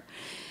prefer?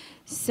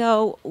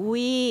 So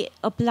we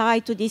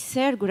applied to this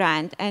SARE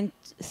grant, and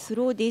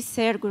through this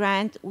SARE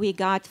grant, we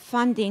got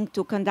funding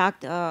to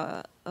conduct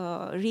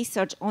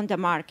research on the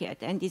market,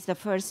 and it's the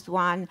first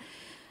one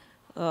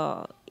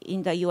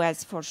in the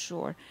US for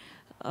sure.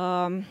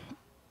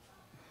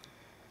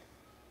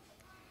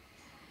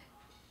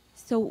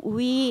 So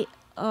we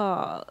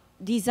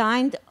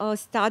designed a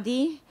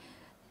study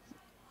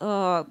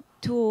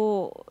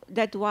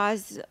that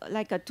was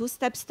like a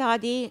two-step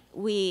study.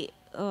 We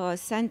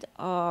sent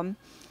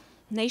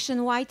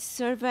nationwide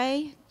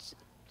survey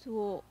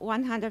to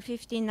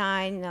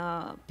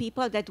 159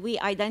 people that we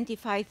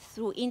identified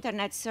through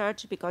internet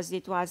search, because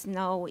it was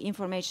no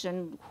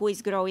information who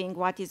is growing,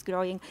 what is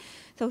growing.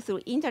 So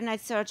through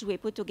internet search, we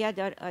put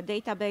together a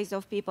database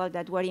of people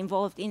that were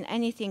involved in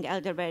anything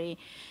elderberry.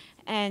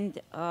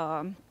 And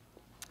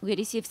we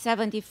received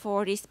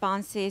 74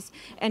 responses,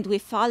 and we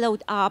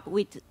followed up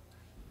with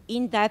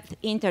in-depth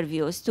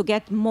interviews to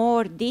get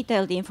more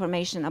detailed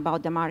information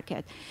about the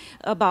market,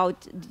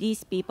 about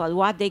these people,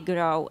 what they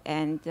grow,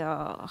 and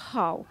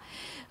how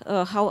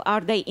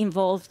are they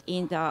involved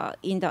in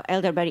the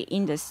elderberry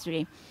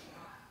industry.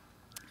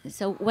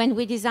 So when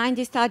we designed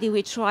this study,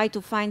 we tried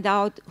to find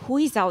out who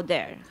is out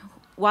there,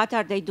 what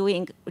are they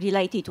doing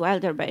related to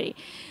elderberry,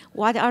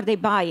 what are they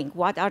buying,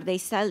 what are they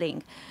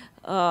selling,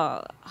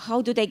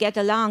 how do they get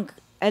along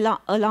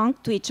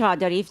to each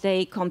other, if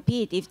they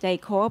compete, if they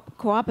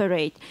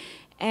cooperate,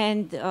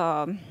 and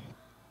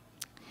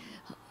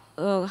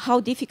how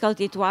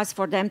difficult it was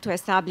for them to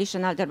establish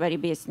an elderberry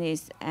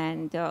business,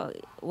 and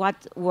what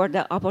were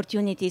the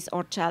opportunities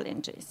or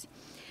challenges.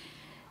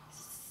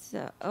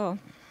 So,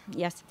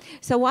 yes.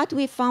 So what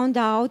we found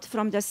out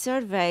from the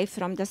survey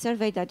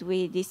that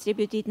we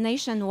distributed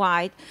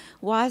nationwide,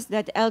 was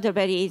that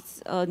elderberry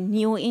is a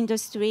new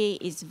industry,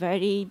 is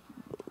very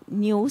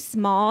new,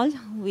 small.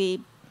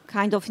 We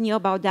kind of knew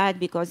about that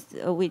because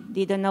we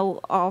didn't know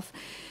of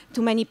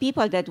too many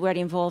people that were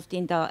involved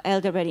in the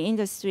elderberry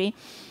industry.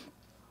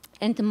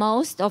 And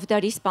most of the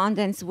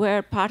respondents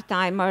were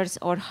part-timers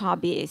or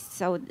hobbyists,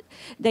 so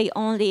they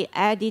only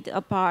added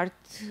a part,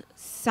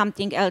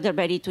 something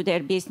elderberry to their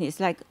business,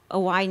 like a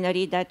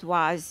winery that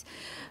was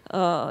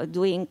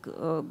doing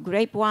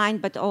grape wine,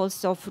 but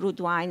also fruit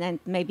wine and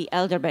maybe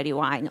elderberry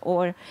wine,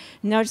 or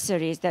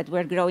nurseries that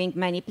were growing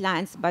many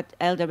plants, but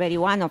elderberry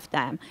one of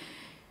them.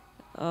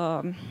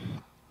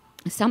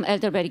 Some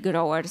elderberry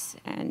growers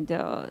and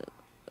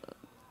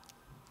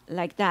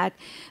like that.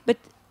 But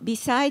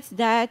besides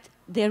that,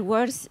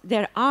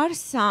 there are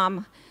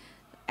some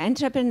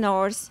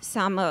entrepreneurs,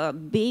 some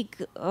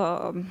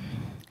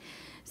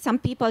some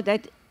people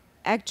that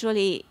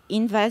actually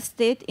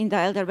invested in the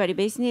elderberry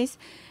business,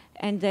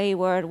 and they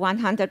were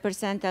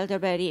 100%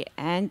 elderberry,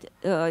 and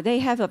they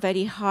have a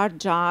very hard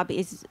job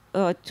is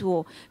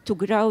to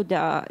grow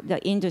the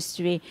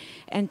industry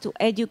and to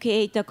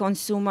educate the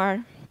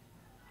consumer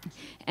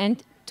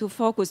and to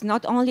focus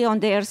not only on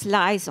their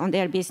slice, on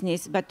their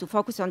business, but to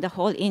focus on the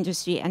whole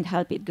industry and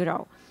help it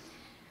grow.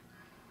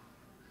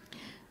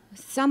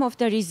 Some of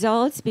the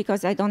results,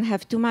 because I don't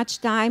have too much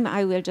time,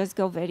 I will just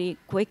go very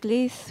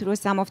quickly through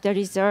some of the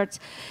results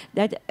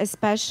that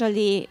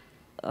especially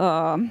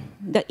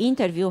the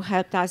interview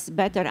helped us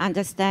better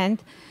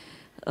understand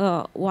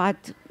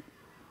what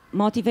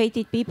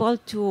motivated people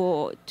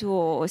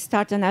to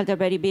start an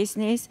elderberry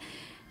business.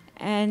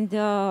 And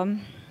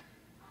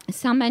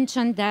some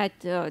mentioned that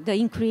the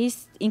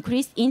increased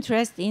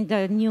interest in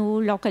the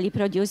new locally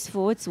produced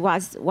foods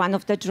was one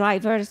of the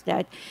drivers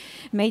that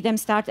made them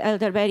start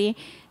elderberry,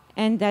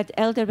 and that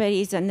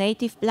elderberry is a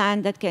native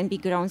plant that can be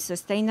grown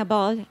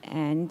sustainable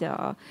and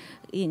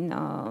in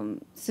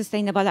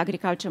sustainable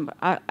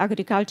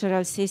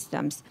agricultural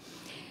systems.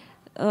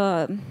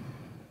 The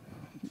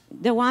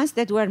ones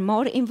that were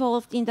more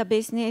involved in the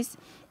business,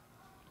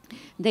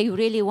 they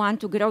really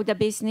want to grow the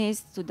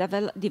business, to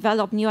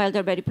develop new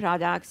elderberry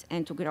products,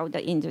 and to grow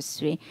the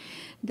industry.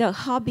 The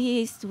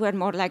hobbyists were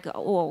more like,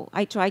 oh,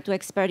 I try to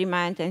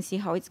experiment and see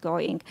how it's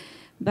going.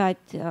 But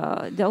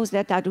those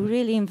that are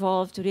really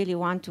involved really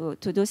want to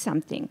do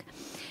something.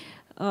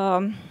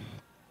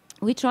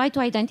 We try to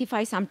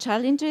identify some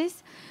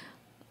challenges.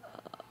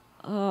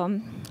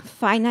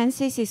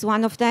 Finances is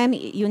one of them.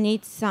 You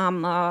need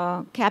some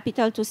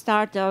capital to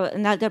start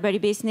an elderberry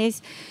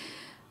business.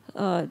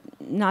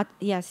 Not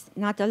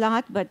a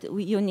lot, but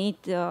you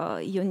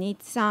need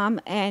some.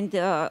 And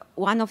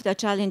one of the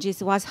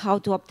challenges was how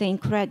to obtain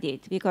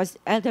credit, because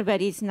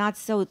elderberry is not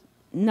so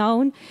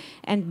known,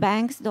 and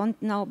banks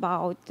don't know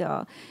about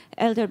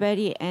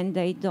elderberry, and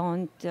they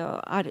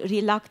are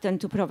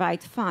reluctant to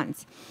provide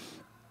funds.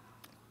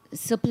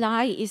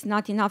 Supply is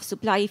not enough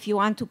supply. If you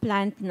want to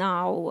plant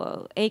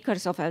now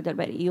acres of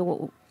elderberry,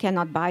 you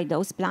cannot buy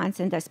those plants,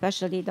 and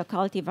especially the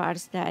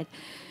cultivars that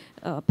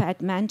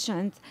Pat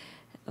mentioned.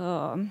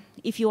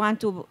 If you want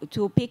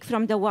to pick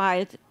from the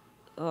wild,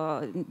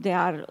 they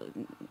are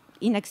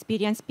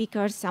inexperienced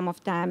pickers, some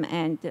of them,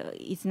 and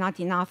it's not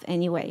enough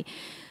anyway.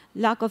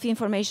 Lack of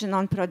information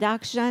on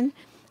production,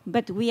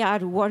 but we are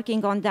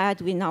working on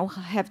that. We now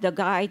have the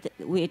guide,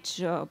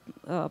 which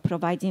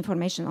provides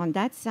information on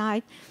that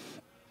side.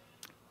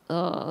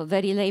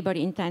 Very labor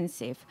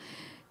intensive.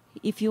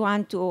 If you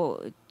want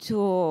to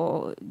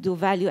do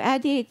value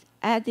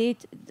added,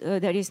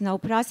 there is no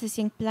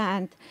processing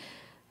plant.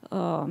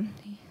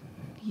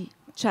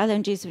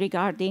 Challenges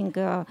regarding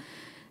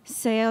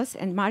sales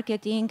and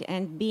marketing,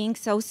 and being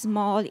so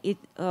small,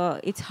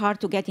 it's hard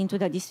to get into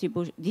the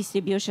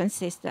distribution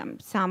system.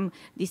 Some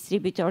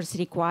distributors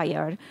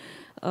require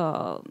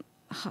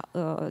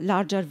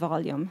larger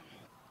volume.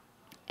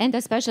 And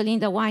especially in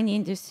the wine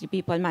industry,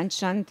 people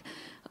mentioned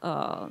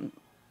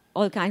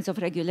all kinds of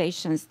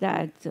regulations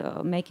that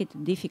make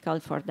it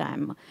difficult for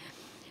them.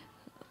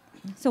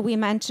 So we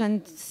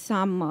mentioned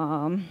some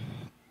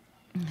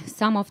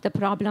of the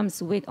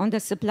problems on the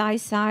supply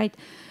side.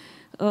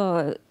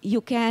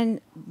 You can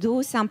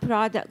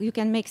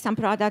make some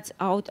products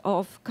out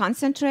of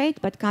concentrate,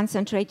 but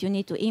concentrate you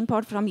need to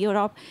import from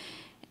Europe,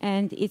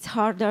 and it's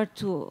harder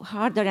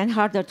and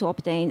harder to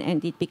obtain,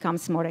 and it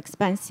becomes more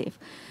expensive.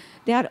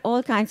 There are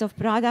all kinds of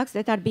products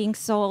that are being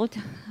sold,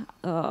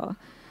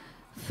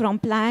 from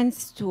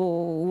plants to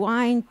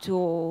wine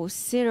to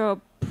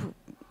syrup,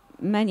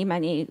 many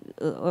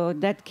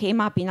that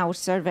came up in our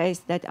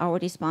surveys that our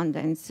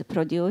respondents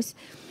produce.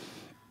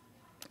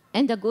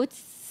 And the good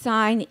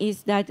sign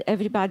is that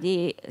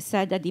everybody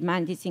said the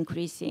demand is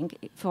increasing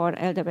for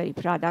elderberry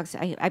products.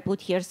 I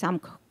put here some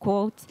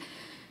quotes.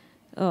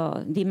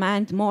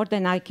 Demand more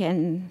than I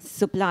can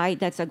supply,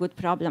 that's a good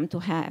problem to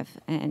have.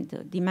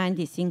 And demand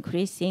is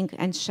increasing,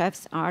 and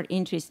chefs are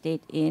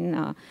interested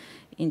in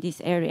this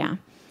area.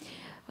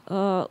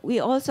 We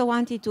also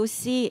wanted to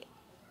see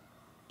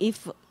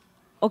if,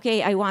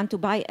 okay, I want to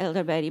buy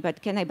elderberry,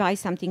 but can I buy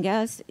something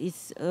else?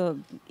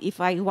 If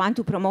I want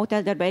to promote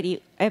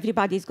elderberry,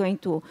 everybody is going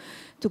to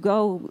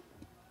go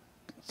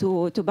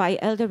to buy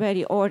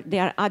elderberry, or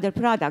there are other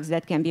products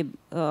that can be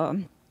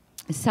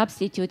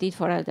substituted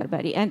for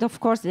elderberry. And of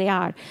course they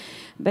are.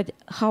 But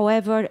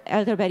however,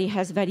 elderberry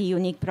has very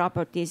unique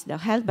properties, the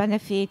health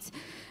benefits,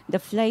 the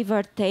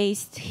flavor,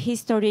 taste,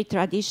 history,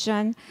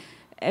 tradition.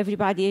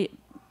 Everybody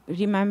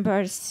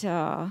remembers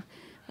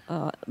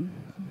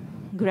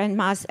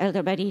grandma's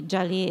elderberry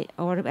jelly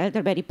or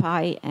elderberry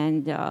pie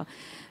and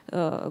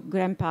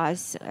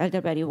grandpa's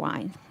elderberry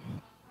wine.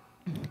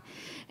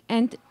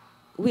 And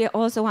we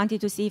also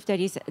wanted to see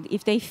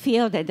if they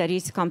feel that there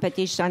is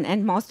competition,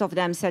 and most of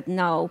them said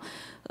no.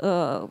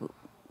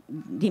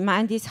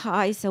 Demand is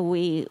high, so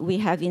we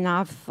have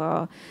enough.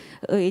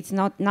 It's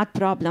not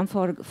problem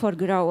for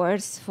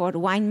growers, for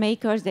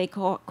winemakers. They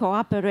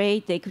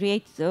cooperate. They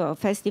create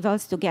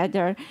festivals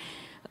together.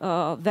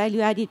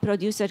 Value-added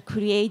producers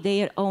create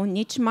their own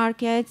niche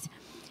markets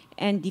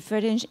and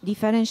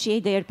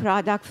differentiate their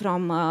product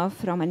from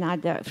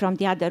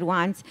the other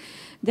ones.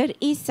 There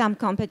is some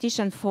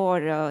competition for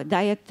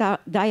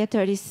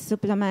dietary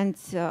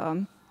supplements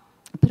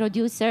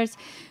producers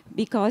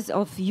because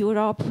of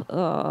Europe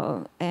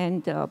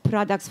and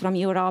products from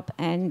Europe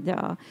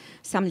and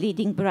some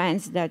leading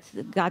brands that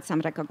got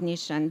some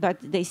recognition, but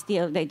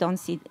they don't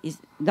see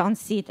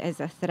it as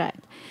a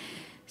threat.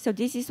 So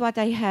this is what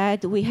I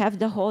had. We have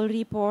the whole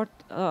report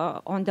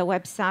on the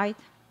website.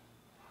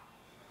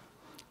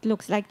 It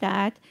looks like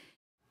that.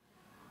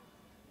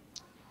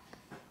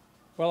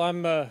 Well,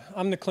 I'm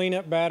the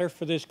cleanup batter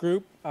for this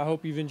group. I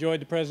hope you've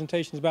enjoyed the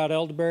presentations about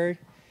elderberry.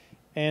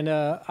 And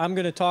I'm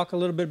going to talk a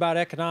little bit about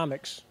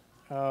economics.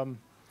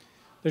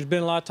 There's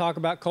been a lot of talk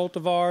about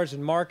cultivars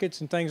and markets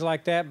and things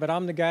like that, but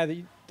I'm the guy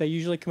that they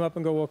usually come up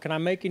and go, well, can I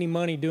make any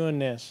money doing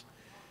this?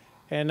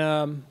 And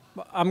I'm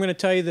going to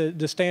tell you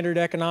the standard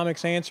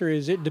economics answer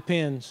is it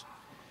depends.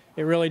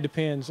 It really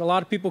depends. A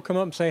lot of people come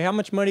up and say, how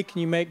much money can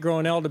you make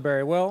growing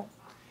elderberry? Well,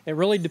 it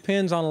really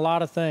depends on a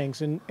lot of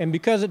things. And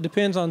because it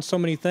depends on so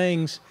many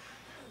things,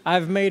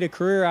 I've made a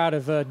career out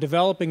of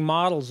developing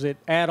models that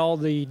add all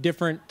the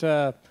different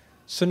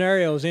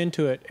scenarios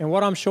into it. And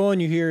what I'm showing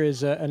you here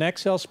is an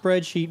Excel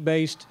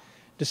spreadsheet-based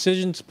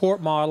decision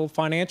support model,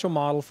 financial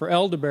model for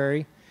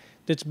elderberry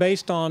that's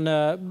based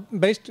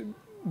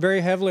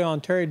very heavily on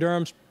Terry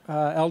Durham's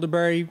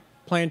elderberry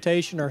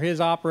plantation or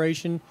his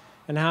operation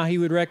and how he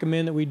would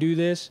recommend that we do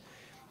this.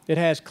 It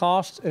has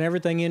costs and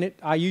everything in it.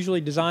 I usually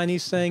design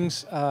these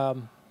things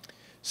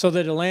so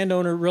that a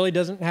landowner really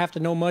doesn't have to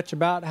know much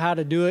about how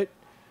to do it.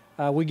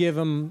 We give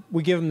them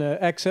the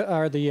Excel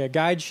or the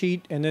guide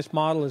sheet, and this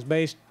model is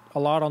based a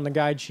lot on the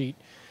guide sheet.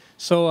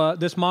 So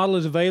this model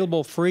is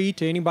available free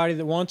to anybody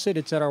that wants it.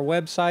 It's at our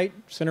website,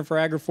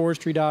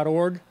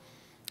 centerforagroforestry.org.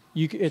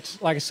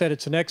 It's like I said,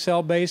 it's an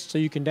Excel based, so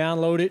you can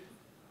download it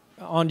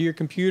onto your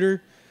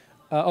computer,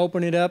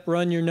 open it up,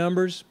 run your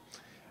numbers.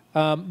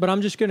 But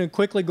I'm just going to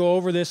quickly go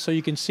over this so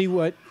you can see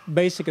what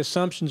basic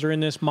assumptions are in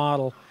this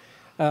model.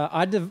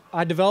 I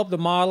developed the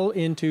model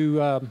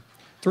into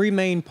three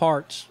main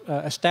parts: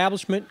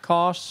 establishment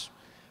costs,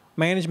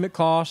 management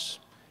costs,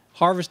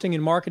 harvesting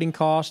and marketing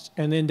costs,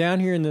 and then down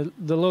here in the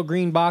little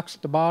green box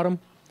at the bottom,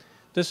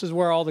 this is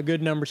where all the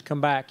good numbers come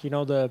back, you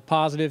know, the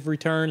positive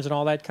returns and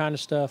all that kind of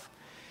stuff.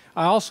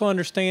 I also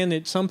understand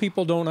that some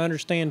people don't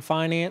understand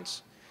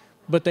finance,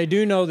 but they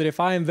do know that if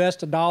I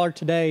invest $1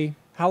 today,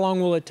 how long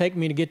will it take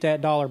me to get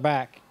that $1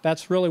 back?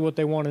 That's really what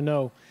they want to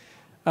know.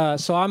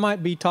 So I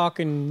might be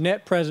talking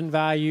net present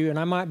value, and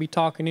I might be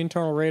talking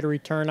internal rate of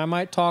return. I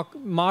might talk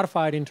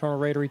modified internal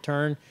rate of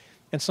return,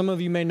 and some of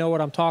you may know what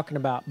I'm talking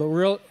about. But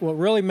what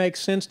really makes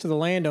sense to the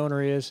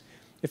landowner is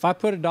if I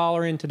put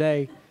 $1 in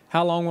today,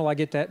 how long will I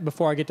get that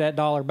before I get that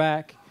 $1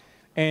 back?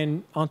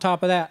 And on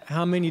top of that,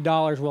 how many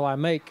dollars will I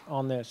make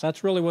on this?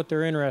 That's really what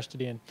they're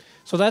interested in.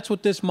 So that's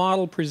what this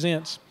model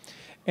presents.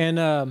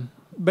 And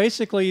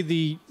basically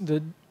the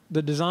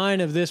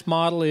design of this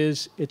model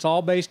is it's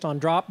all based on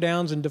drop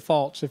downs and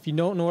defaults. If you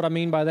don't know what I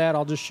mean by that,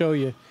 I'll just show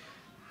you.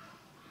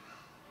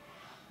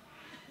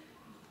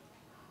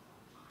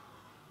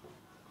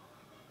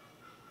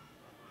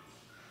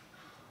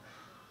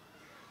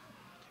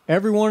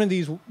 Every one of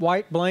these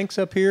white blanks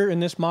up here in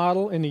this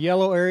model, in the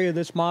yellow area of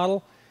this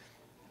model,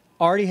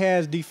 already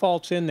has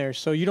defaults in there.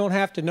 So you don't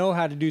have to know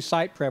how to do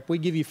site prep. We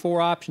give you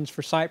 4 options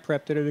for site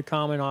prep that are the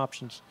common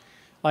options,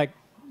 like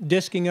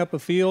disking up a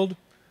field,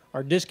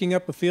 or disking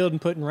up a field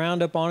and putting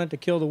Roundup on it to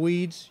kill the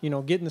weeds, you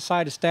know, getting the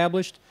site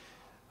established.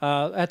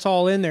 That's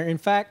all in there. In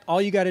fact,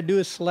 all you got to do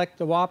is select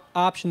the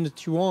option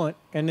that you want,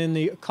 and then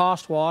the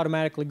cost will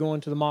automatically go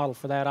into the model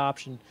for that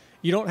option.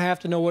 You don't have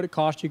to know what it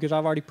costs you because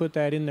I've already put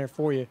that in there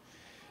for you.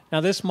 Now,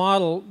 this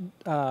model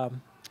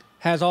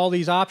has all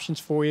these options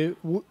for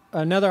you.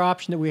 Another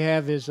option that we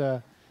have is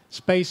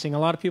spacing. A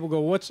lot of people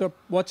go, what's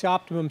the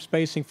optimum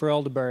spacing for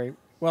elderberry?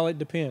 Well, it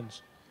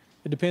depends.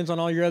 It depends on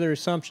all your other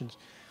assumptions.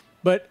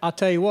 But I'll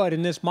tell you what,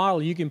 in this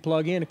model, you can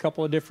plug in a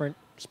couple of different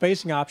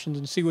spacing options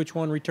and see which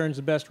one returns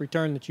the best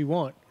return that you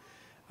want.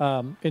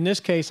 In this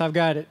case,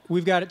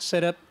 we've got it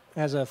set up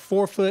as a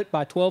 4-foot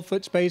by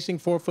 12-foot spacing,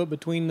 4 foot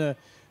between the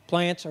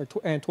plants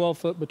and 12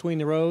 foot between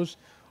the rows,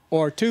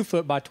 or 2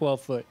 foot by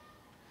 12 foot.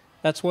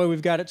 That's why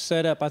we've got it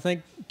set up. I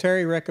think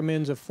Terry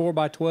recommends a 4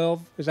 by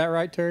 12. Is that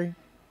right, Terry?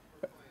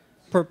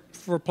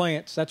 For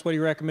plants, that's what he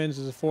recommends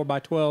is a 4 by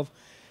 12.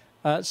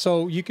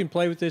 So you can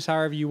play with this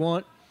however you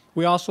want.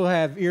 We also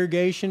have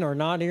irrigation or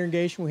not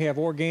irrigation. We have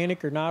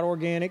organic or not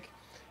organic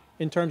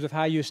in terms of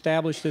how you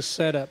establish this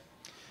setup.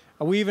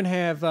 We even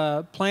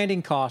have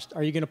planting cost.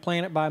 Are you going to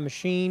plant it by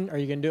machine? Are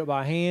you going to do it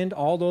by hand?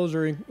 All those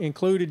are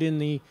included in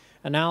the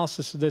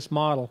analysis of this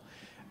model.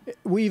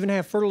 We even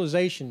have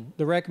fertilization,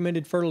 the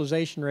recommended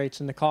fertilization rates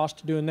and the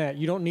cost of doing that.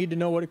 You don't need to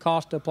know what it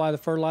costs to apply the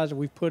fertilizer.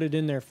 We've put it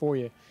in there for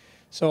you.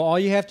 So all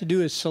you have to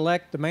do is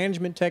select the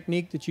management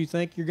technique that you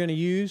think you're going to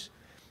use,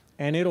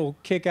 and it'll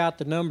kick out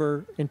the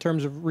number in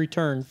terms of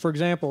return. For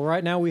example,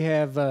 right now we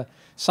have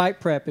site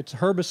prep. It's a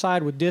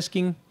herbicide with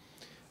disking.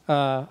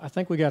 I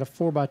think we got a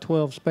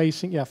 4x12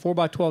 spacing. Yeah,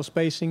 4x12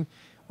 spacing.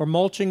 We're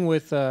mulching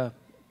with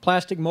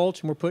plastic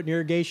mulch, and we're putting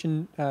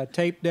irrigation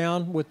tape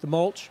down with the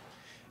mulch.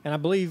 And I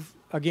believe,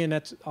 again,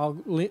 I'll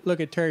look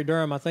at Terry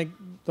Durham. I think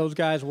those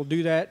guys will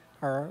do that,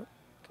 or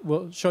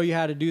will show you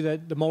how to do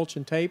that, the mulch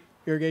and tape,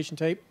 irrigation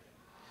tape.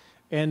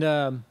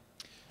 And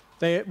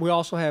we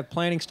also have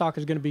planting stock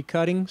is going to be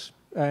cuttings,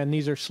 and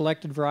these are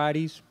selected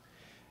varieties.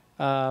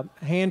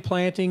 Hand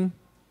planting,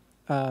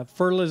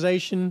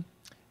 fertilization,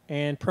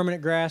 and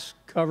permanent grass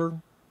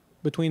cover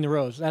between the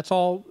rows. That's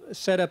all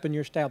set up in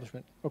your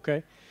establishment,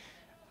 okay?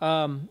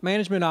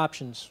 Management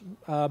options.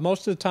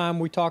 Most of the time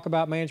we talk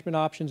about management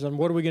options and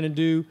what are we going to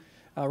do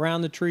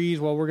around the trees.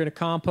 Well, we're going to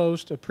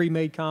compost, a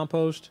pre-made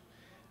compost.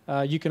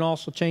 You can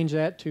also change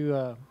that to,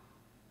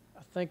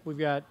 I think we've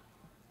got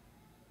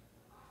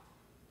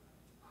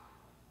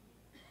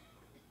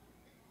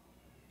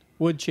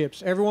wood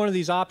chips. Every one of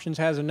these options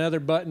has another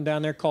button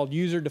down there called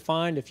user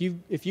defined.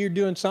 If you're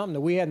doing something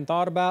that we hadn't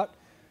thought about,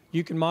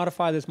 you can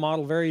modify this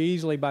model very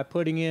easily by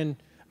putting in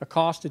a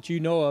cost that you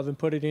know of and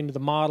put it into the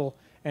model,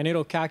 and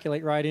it'll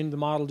calculate right into the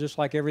model just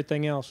like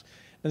everything else.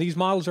 Now, these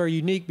models are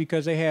unique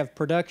because they have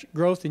production,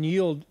 growth and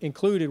yield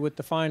included with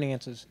the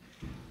finances.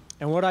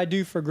 And what I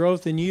do for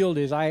growth and yield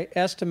is I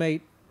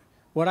estimate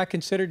what I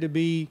consider to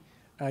be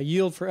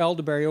yield for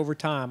elderberry over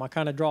time. I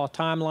kind of draw a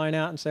timeline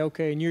out and say,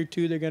 okay, in year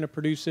 2 they're going to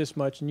produce this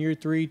much, in year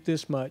 3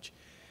 this much.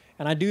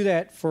 And I do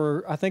that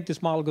for, I think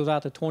this model goes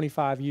out to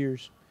 25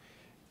 years.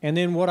 And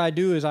then what I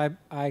do is I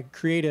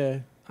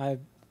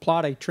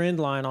plot a trend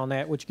line on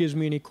that, which gives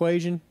me an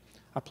equation.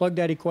 I plug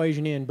that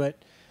equation in.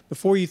 But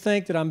before you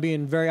think that I'm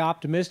being very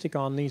optimistic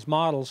on these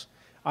models,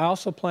 I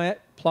also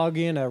plug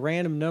in a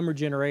random number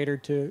generator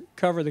to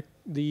cover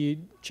the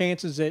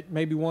chances that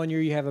maybe one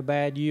year you have a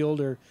bad yield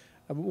or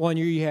one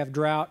year you have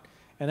drought.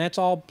 And that's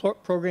all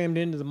programmed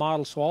into the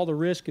model. So all the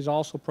risk is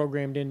also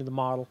programmed into the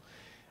model.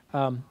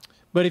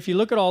 But if you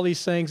look at all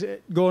these things,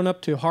 going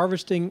up to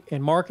harvesting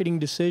and marketing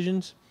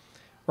decisions,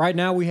 right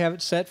now we have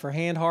it set for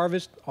hand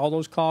harvest. All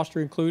those costs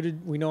are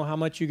included. We know how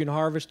much you can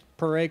harvest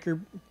per acre,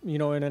 you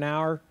know, in an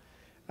hour.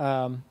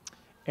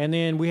 And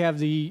then we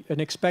have an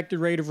expected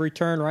rate of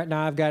return. Right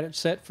now I've got it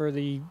set for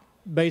the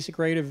basic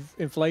rate of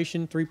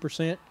inflation,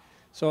 3%.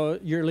 So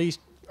you're at least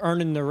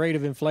earning the rate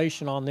of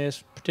inflation on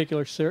this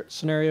particular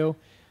scenario.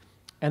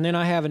 And then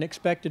I have an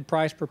expected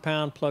price per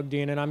pound plugged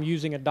in, and I'm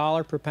using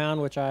 $1 per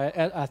pound, which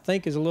I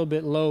think is a little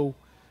bit low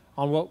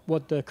on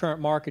what the current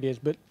market is.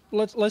 But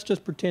let's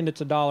just pretend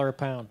it's $1 a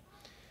pound.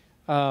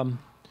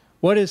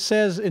 What it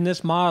says in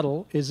this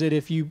model is that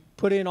if you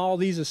put in all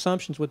these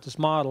assumptions with this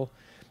model,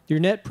 your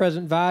net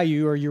present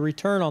value or your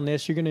return on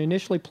this, you're going to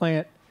initially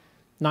plant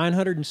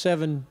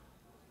 907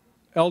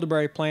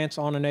 elderberry plants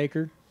on an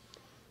acre.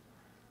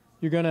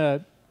 You're going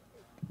to,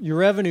 your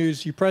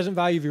revenues, your present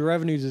value of your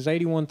revenues is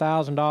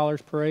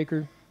 $81,000 per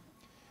acre.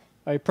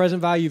 Your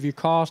present value of your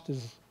cost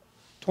is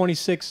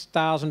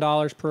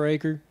 $26,000 per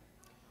acre.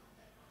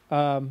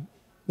 The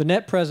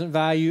net present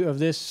value of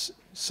this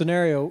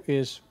scenario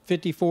is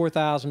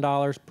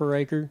 $54,000 per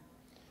acre.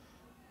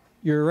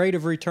 Your rate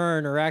of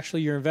return, or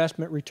actually your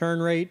investment return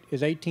rate,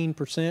 is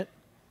 18%.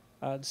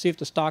 See if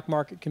the stock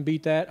market can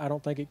beat that. I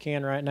don't think it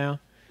can right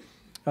now.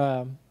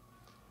 And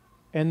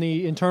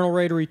the internal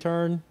rate of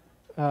return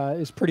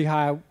is pretty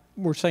high.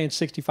 We're saying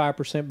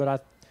 65%,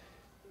 but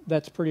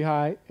that's pretty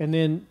high. And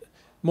then,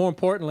 more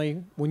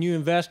importantly, when you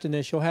invest in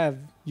this, you'll have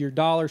your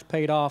dollars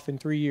paid off in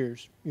 3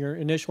 years. Your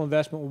initial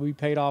investment will be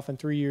paid off in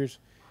 3 years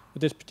with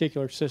this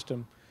particular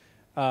system.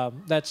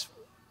 That's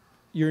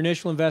your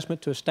initial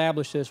investment to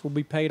establish this will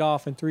be paid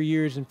off in 3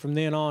 years, and from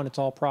then on, it's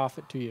all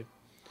profit to you.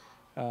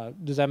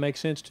 Does that make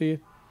sense to you?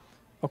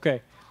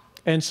 Okay.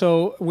 And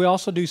so we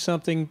also do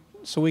something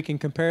so we can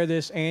compare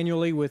this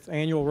annually with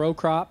annual row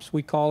crops.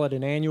 We call it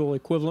an annual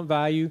equivalent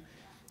value.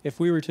 If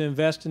we were to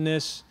invest in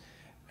this,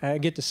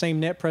 get the same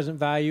net present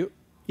value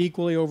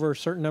equally over a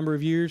certain number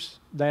of years,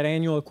 that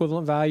annual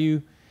equivalent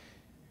value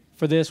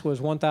for this was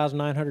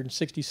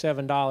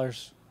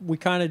 $1,967. We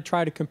kind of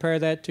try to compare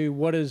that to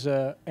what does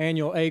an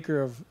annual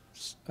acre of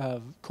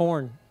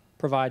corn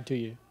provide to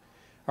you,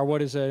 or what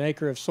does an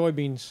acre of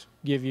soybeans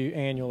give you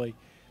annually.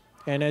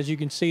 And as you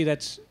can see,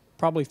 that's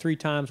probably 3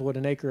 times what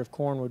an acre of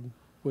corn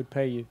would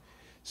pay you.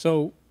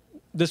 So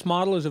this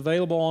model is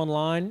available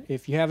online.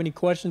 If you have any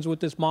questions with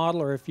this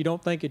model, or if you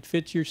don't think it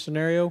fits your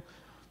scenario,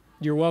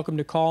 you're welcome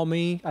to call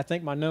me. I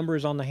think my number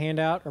is on the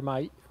handout, or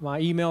my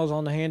email is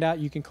on the handout.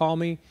 You can call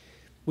me.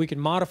 we can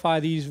modify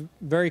these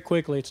very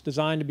quickly. It's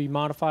designed to be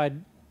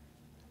modified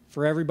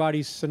for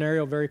everybody's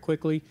scenario very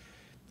quickly.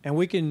 And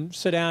we can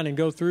sit down and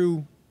go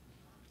through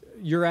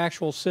your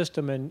actual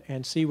system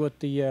and see what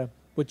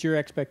what your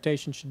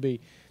expectation should be.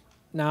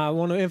 Now, I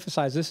want to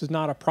emphasize, this is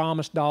not a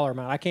promised dollar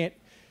amount. I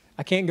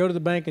can't go to the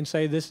bank and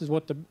say this is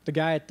what the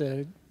guy at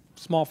the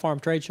small farm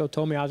trade show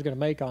told me I was going to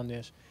make on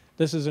this.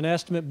 This is an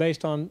estimate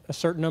based on a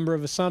certain number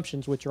of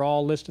assumptions, which are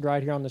all listed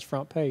right here on this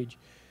front page.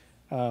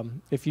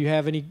 If you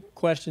have any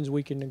questions,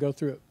 we can go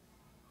through it.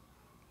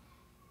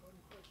 One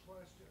quick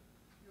question.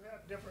 You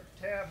have different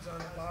tabs on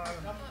the bottom.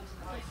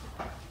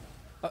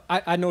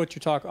 I know what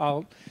you're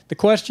talking. The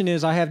question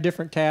is, I have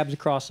different tabs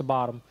across the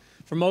bottom.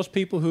 For most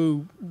people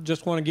who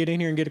just want to get in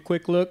here and get a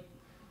quick look,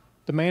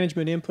 the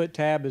management input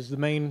tab is the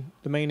main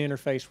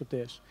interface with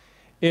this.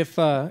 If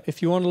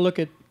you want to look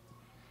at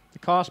the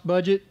cost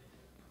budget,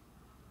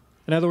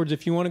 in other words,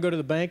 if you want to go to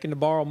the bank and to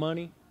borrow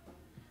money,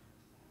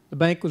 the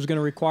bank was going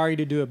to require you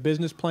to do a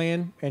business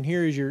plan, and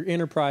here is your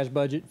enterprise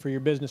budget for your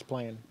business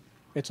plan.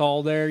 It's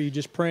all there. You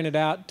just print it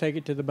out, take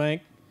it to the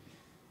bank.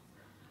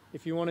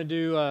 If you want to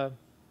do,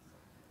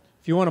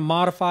 if you want to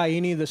modify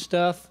any of the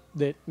stuff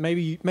that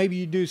maybe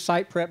you do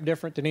site prep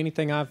different than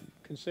anything I've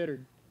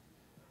considered.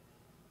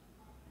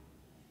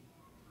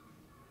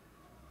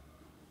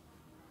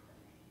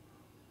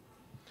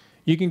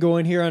 You can go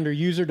in here under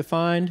user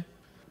defined,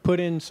 put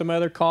in some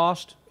other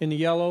cost in the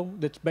yellow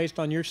that's based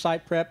on your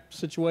site prep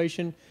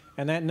situation,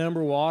 and that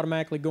number will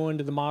automatically go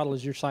into the model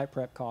as your site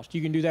prep cost.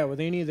 You can do that with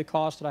any of the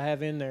costs that I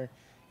have in there.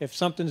 If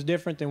something's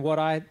different than what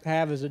I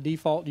have as a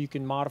default, you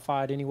can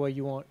modify it any way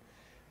you want,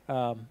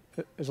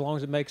 as long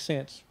as it makes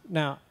sense.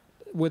 Now,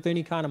 with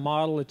any kind of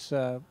model, it's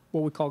what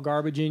we call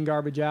garbage in,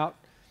 garbage out.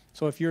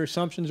 So if your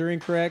assumptions are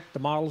incorrect, the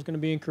model is going to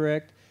be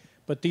incorrect.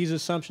 But these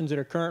assumptions that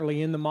are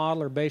currently in the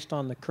model are based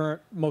on the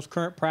most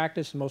current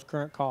practice and most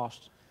current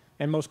costs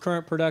and most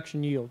current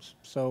production yields.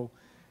 So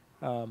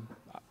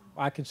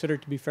I consider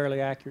it to be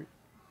fairly accurate.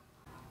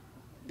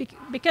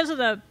 Because of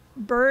the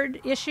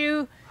bird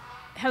issue,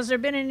 has there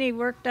been any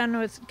work done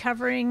with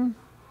covering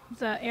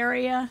the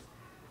area?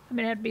 I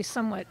mean, it had to be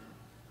somewhat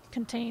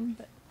contained,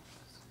 but.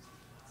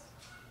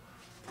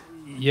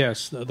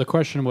 Yes, the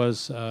question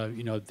was,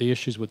 the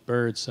issues with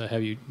birds.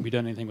 Have we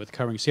done anything with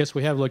coverings? Yes,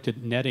 we have looked at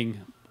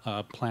netting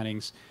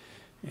plantings,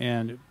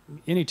 and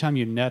anytime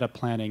you net a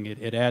planting,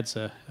 it adds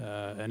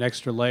an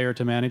extra layer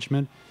to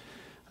management.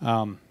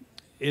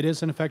 It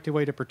is an effective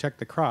way to protect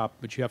the crop,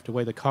 but you have to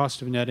weigh the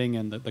cost of netting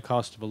and the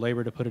cost of a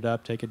labor to put it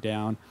up, take it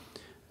down,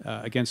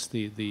 against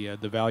the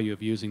value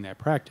of using that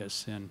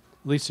practice. And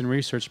at least in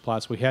research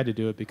plots, we had to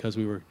do it because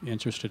we were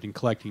interested in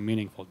collecting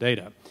meaningful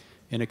data.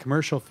 In a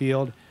commercial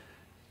field,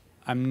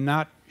 I'm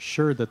not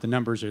sure that the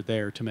numbers are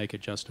there to make it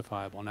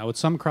justifiable. Now, with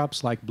some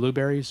crops like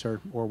blueberries or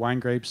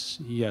wine grapes,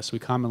 yes, we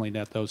commonly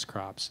net those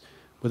crops.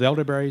 With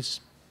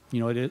elderberries,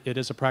 it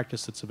is a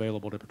practice that's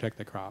available to protect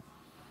the crop.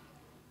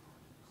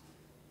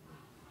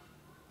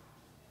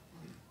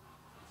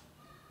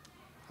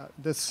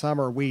 This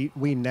summer, we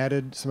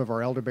netted some of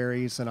our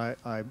elderberries, and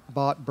I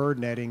bought bird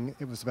netting.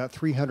 It was about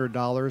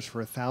 $300 for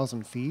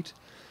 1,000 feet,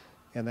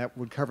 and that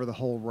would cover the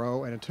whole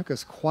row. And it took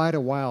us quite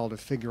a while to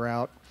figure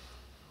out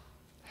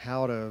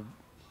how to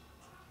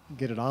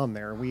get it on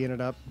there. We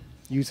ended up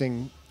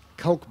using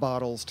Coke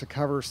bottles to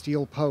cover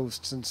steel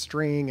posts and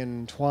string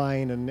and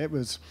twine, and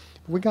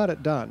we got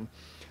it done.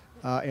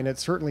 And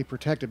it's certainly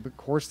protected. But of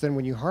course, then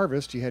when you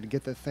harvest, you had to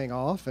get the thing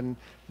off, and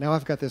now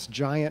I've got this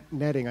giant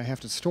netting I have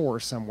to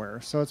store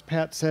somewhere. So as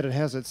Pat said, it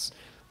has its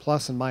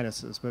plus and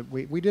minuses, but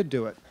we did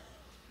do it.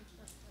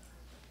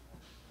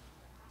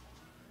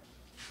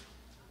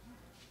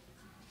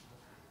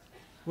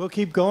 We'll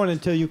keep going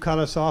until you cut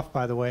us off,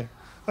 by the way.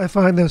 I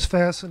find this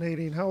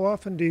fascinating. How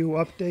often do you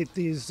update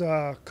these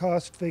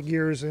cost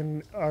figures,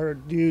 and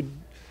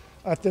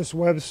at this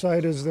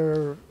website, is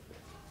there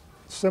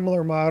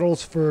similar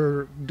models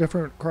for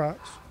different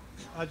crops?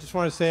 I just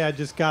want to say I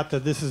just got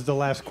this is the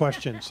last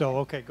question. So,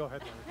 okay, go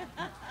ahead.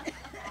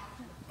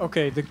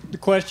 Okay, the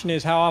question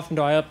is, how often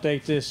do I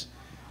update this?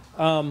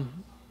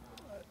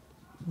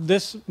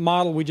 This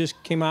model we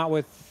just came out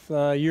with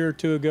a year or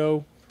two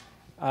ago.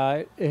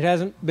 It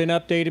hasn't been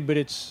updated, but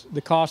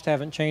the costs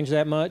haven't changed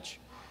that much.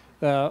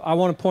 I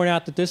want to point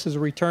out that this is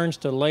returns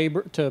to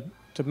labor, to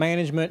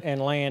management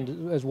and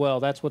land as well.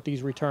 That's what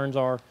these returns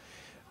are.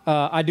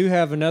 I do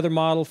have another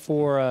model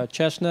for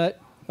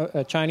chestnut,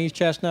 Chinese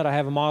chestnut. I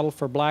have a model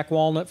for black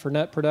walnut for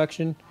nut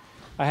production.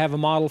 I have a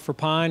model for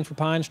pine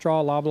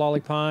straw, loblolly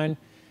pine.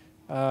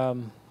 I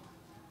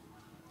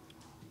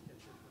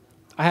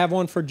have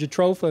one for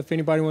jatropha if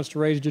anybody wants to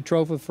raise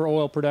jatropha for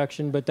oil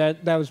production, but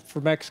that was for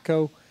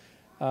Mexico.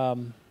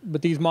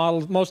 But these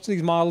models, most of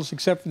these models,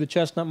 except for the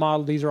chestnut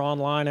model, these are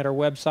online at our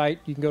website.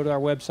 You can go to our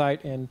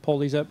website and pull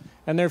these up,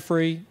 and they're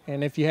free.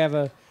 And if you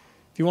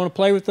want to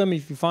play with them,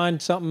 if you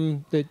find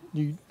something that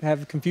you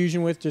have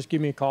confusion with, just give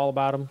me a call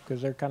about them,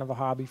 because they're kind of a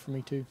hobby for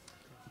me too.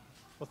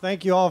 Well,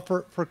 thank you all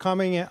for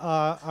coming.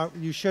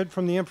 You should,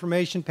 from the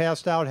information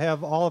passed out,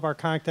 have all of our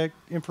contact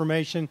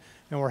information,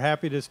 and we're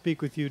happy to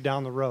speak with you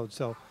down the road.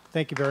 So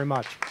Thank you very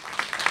much.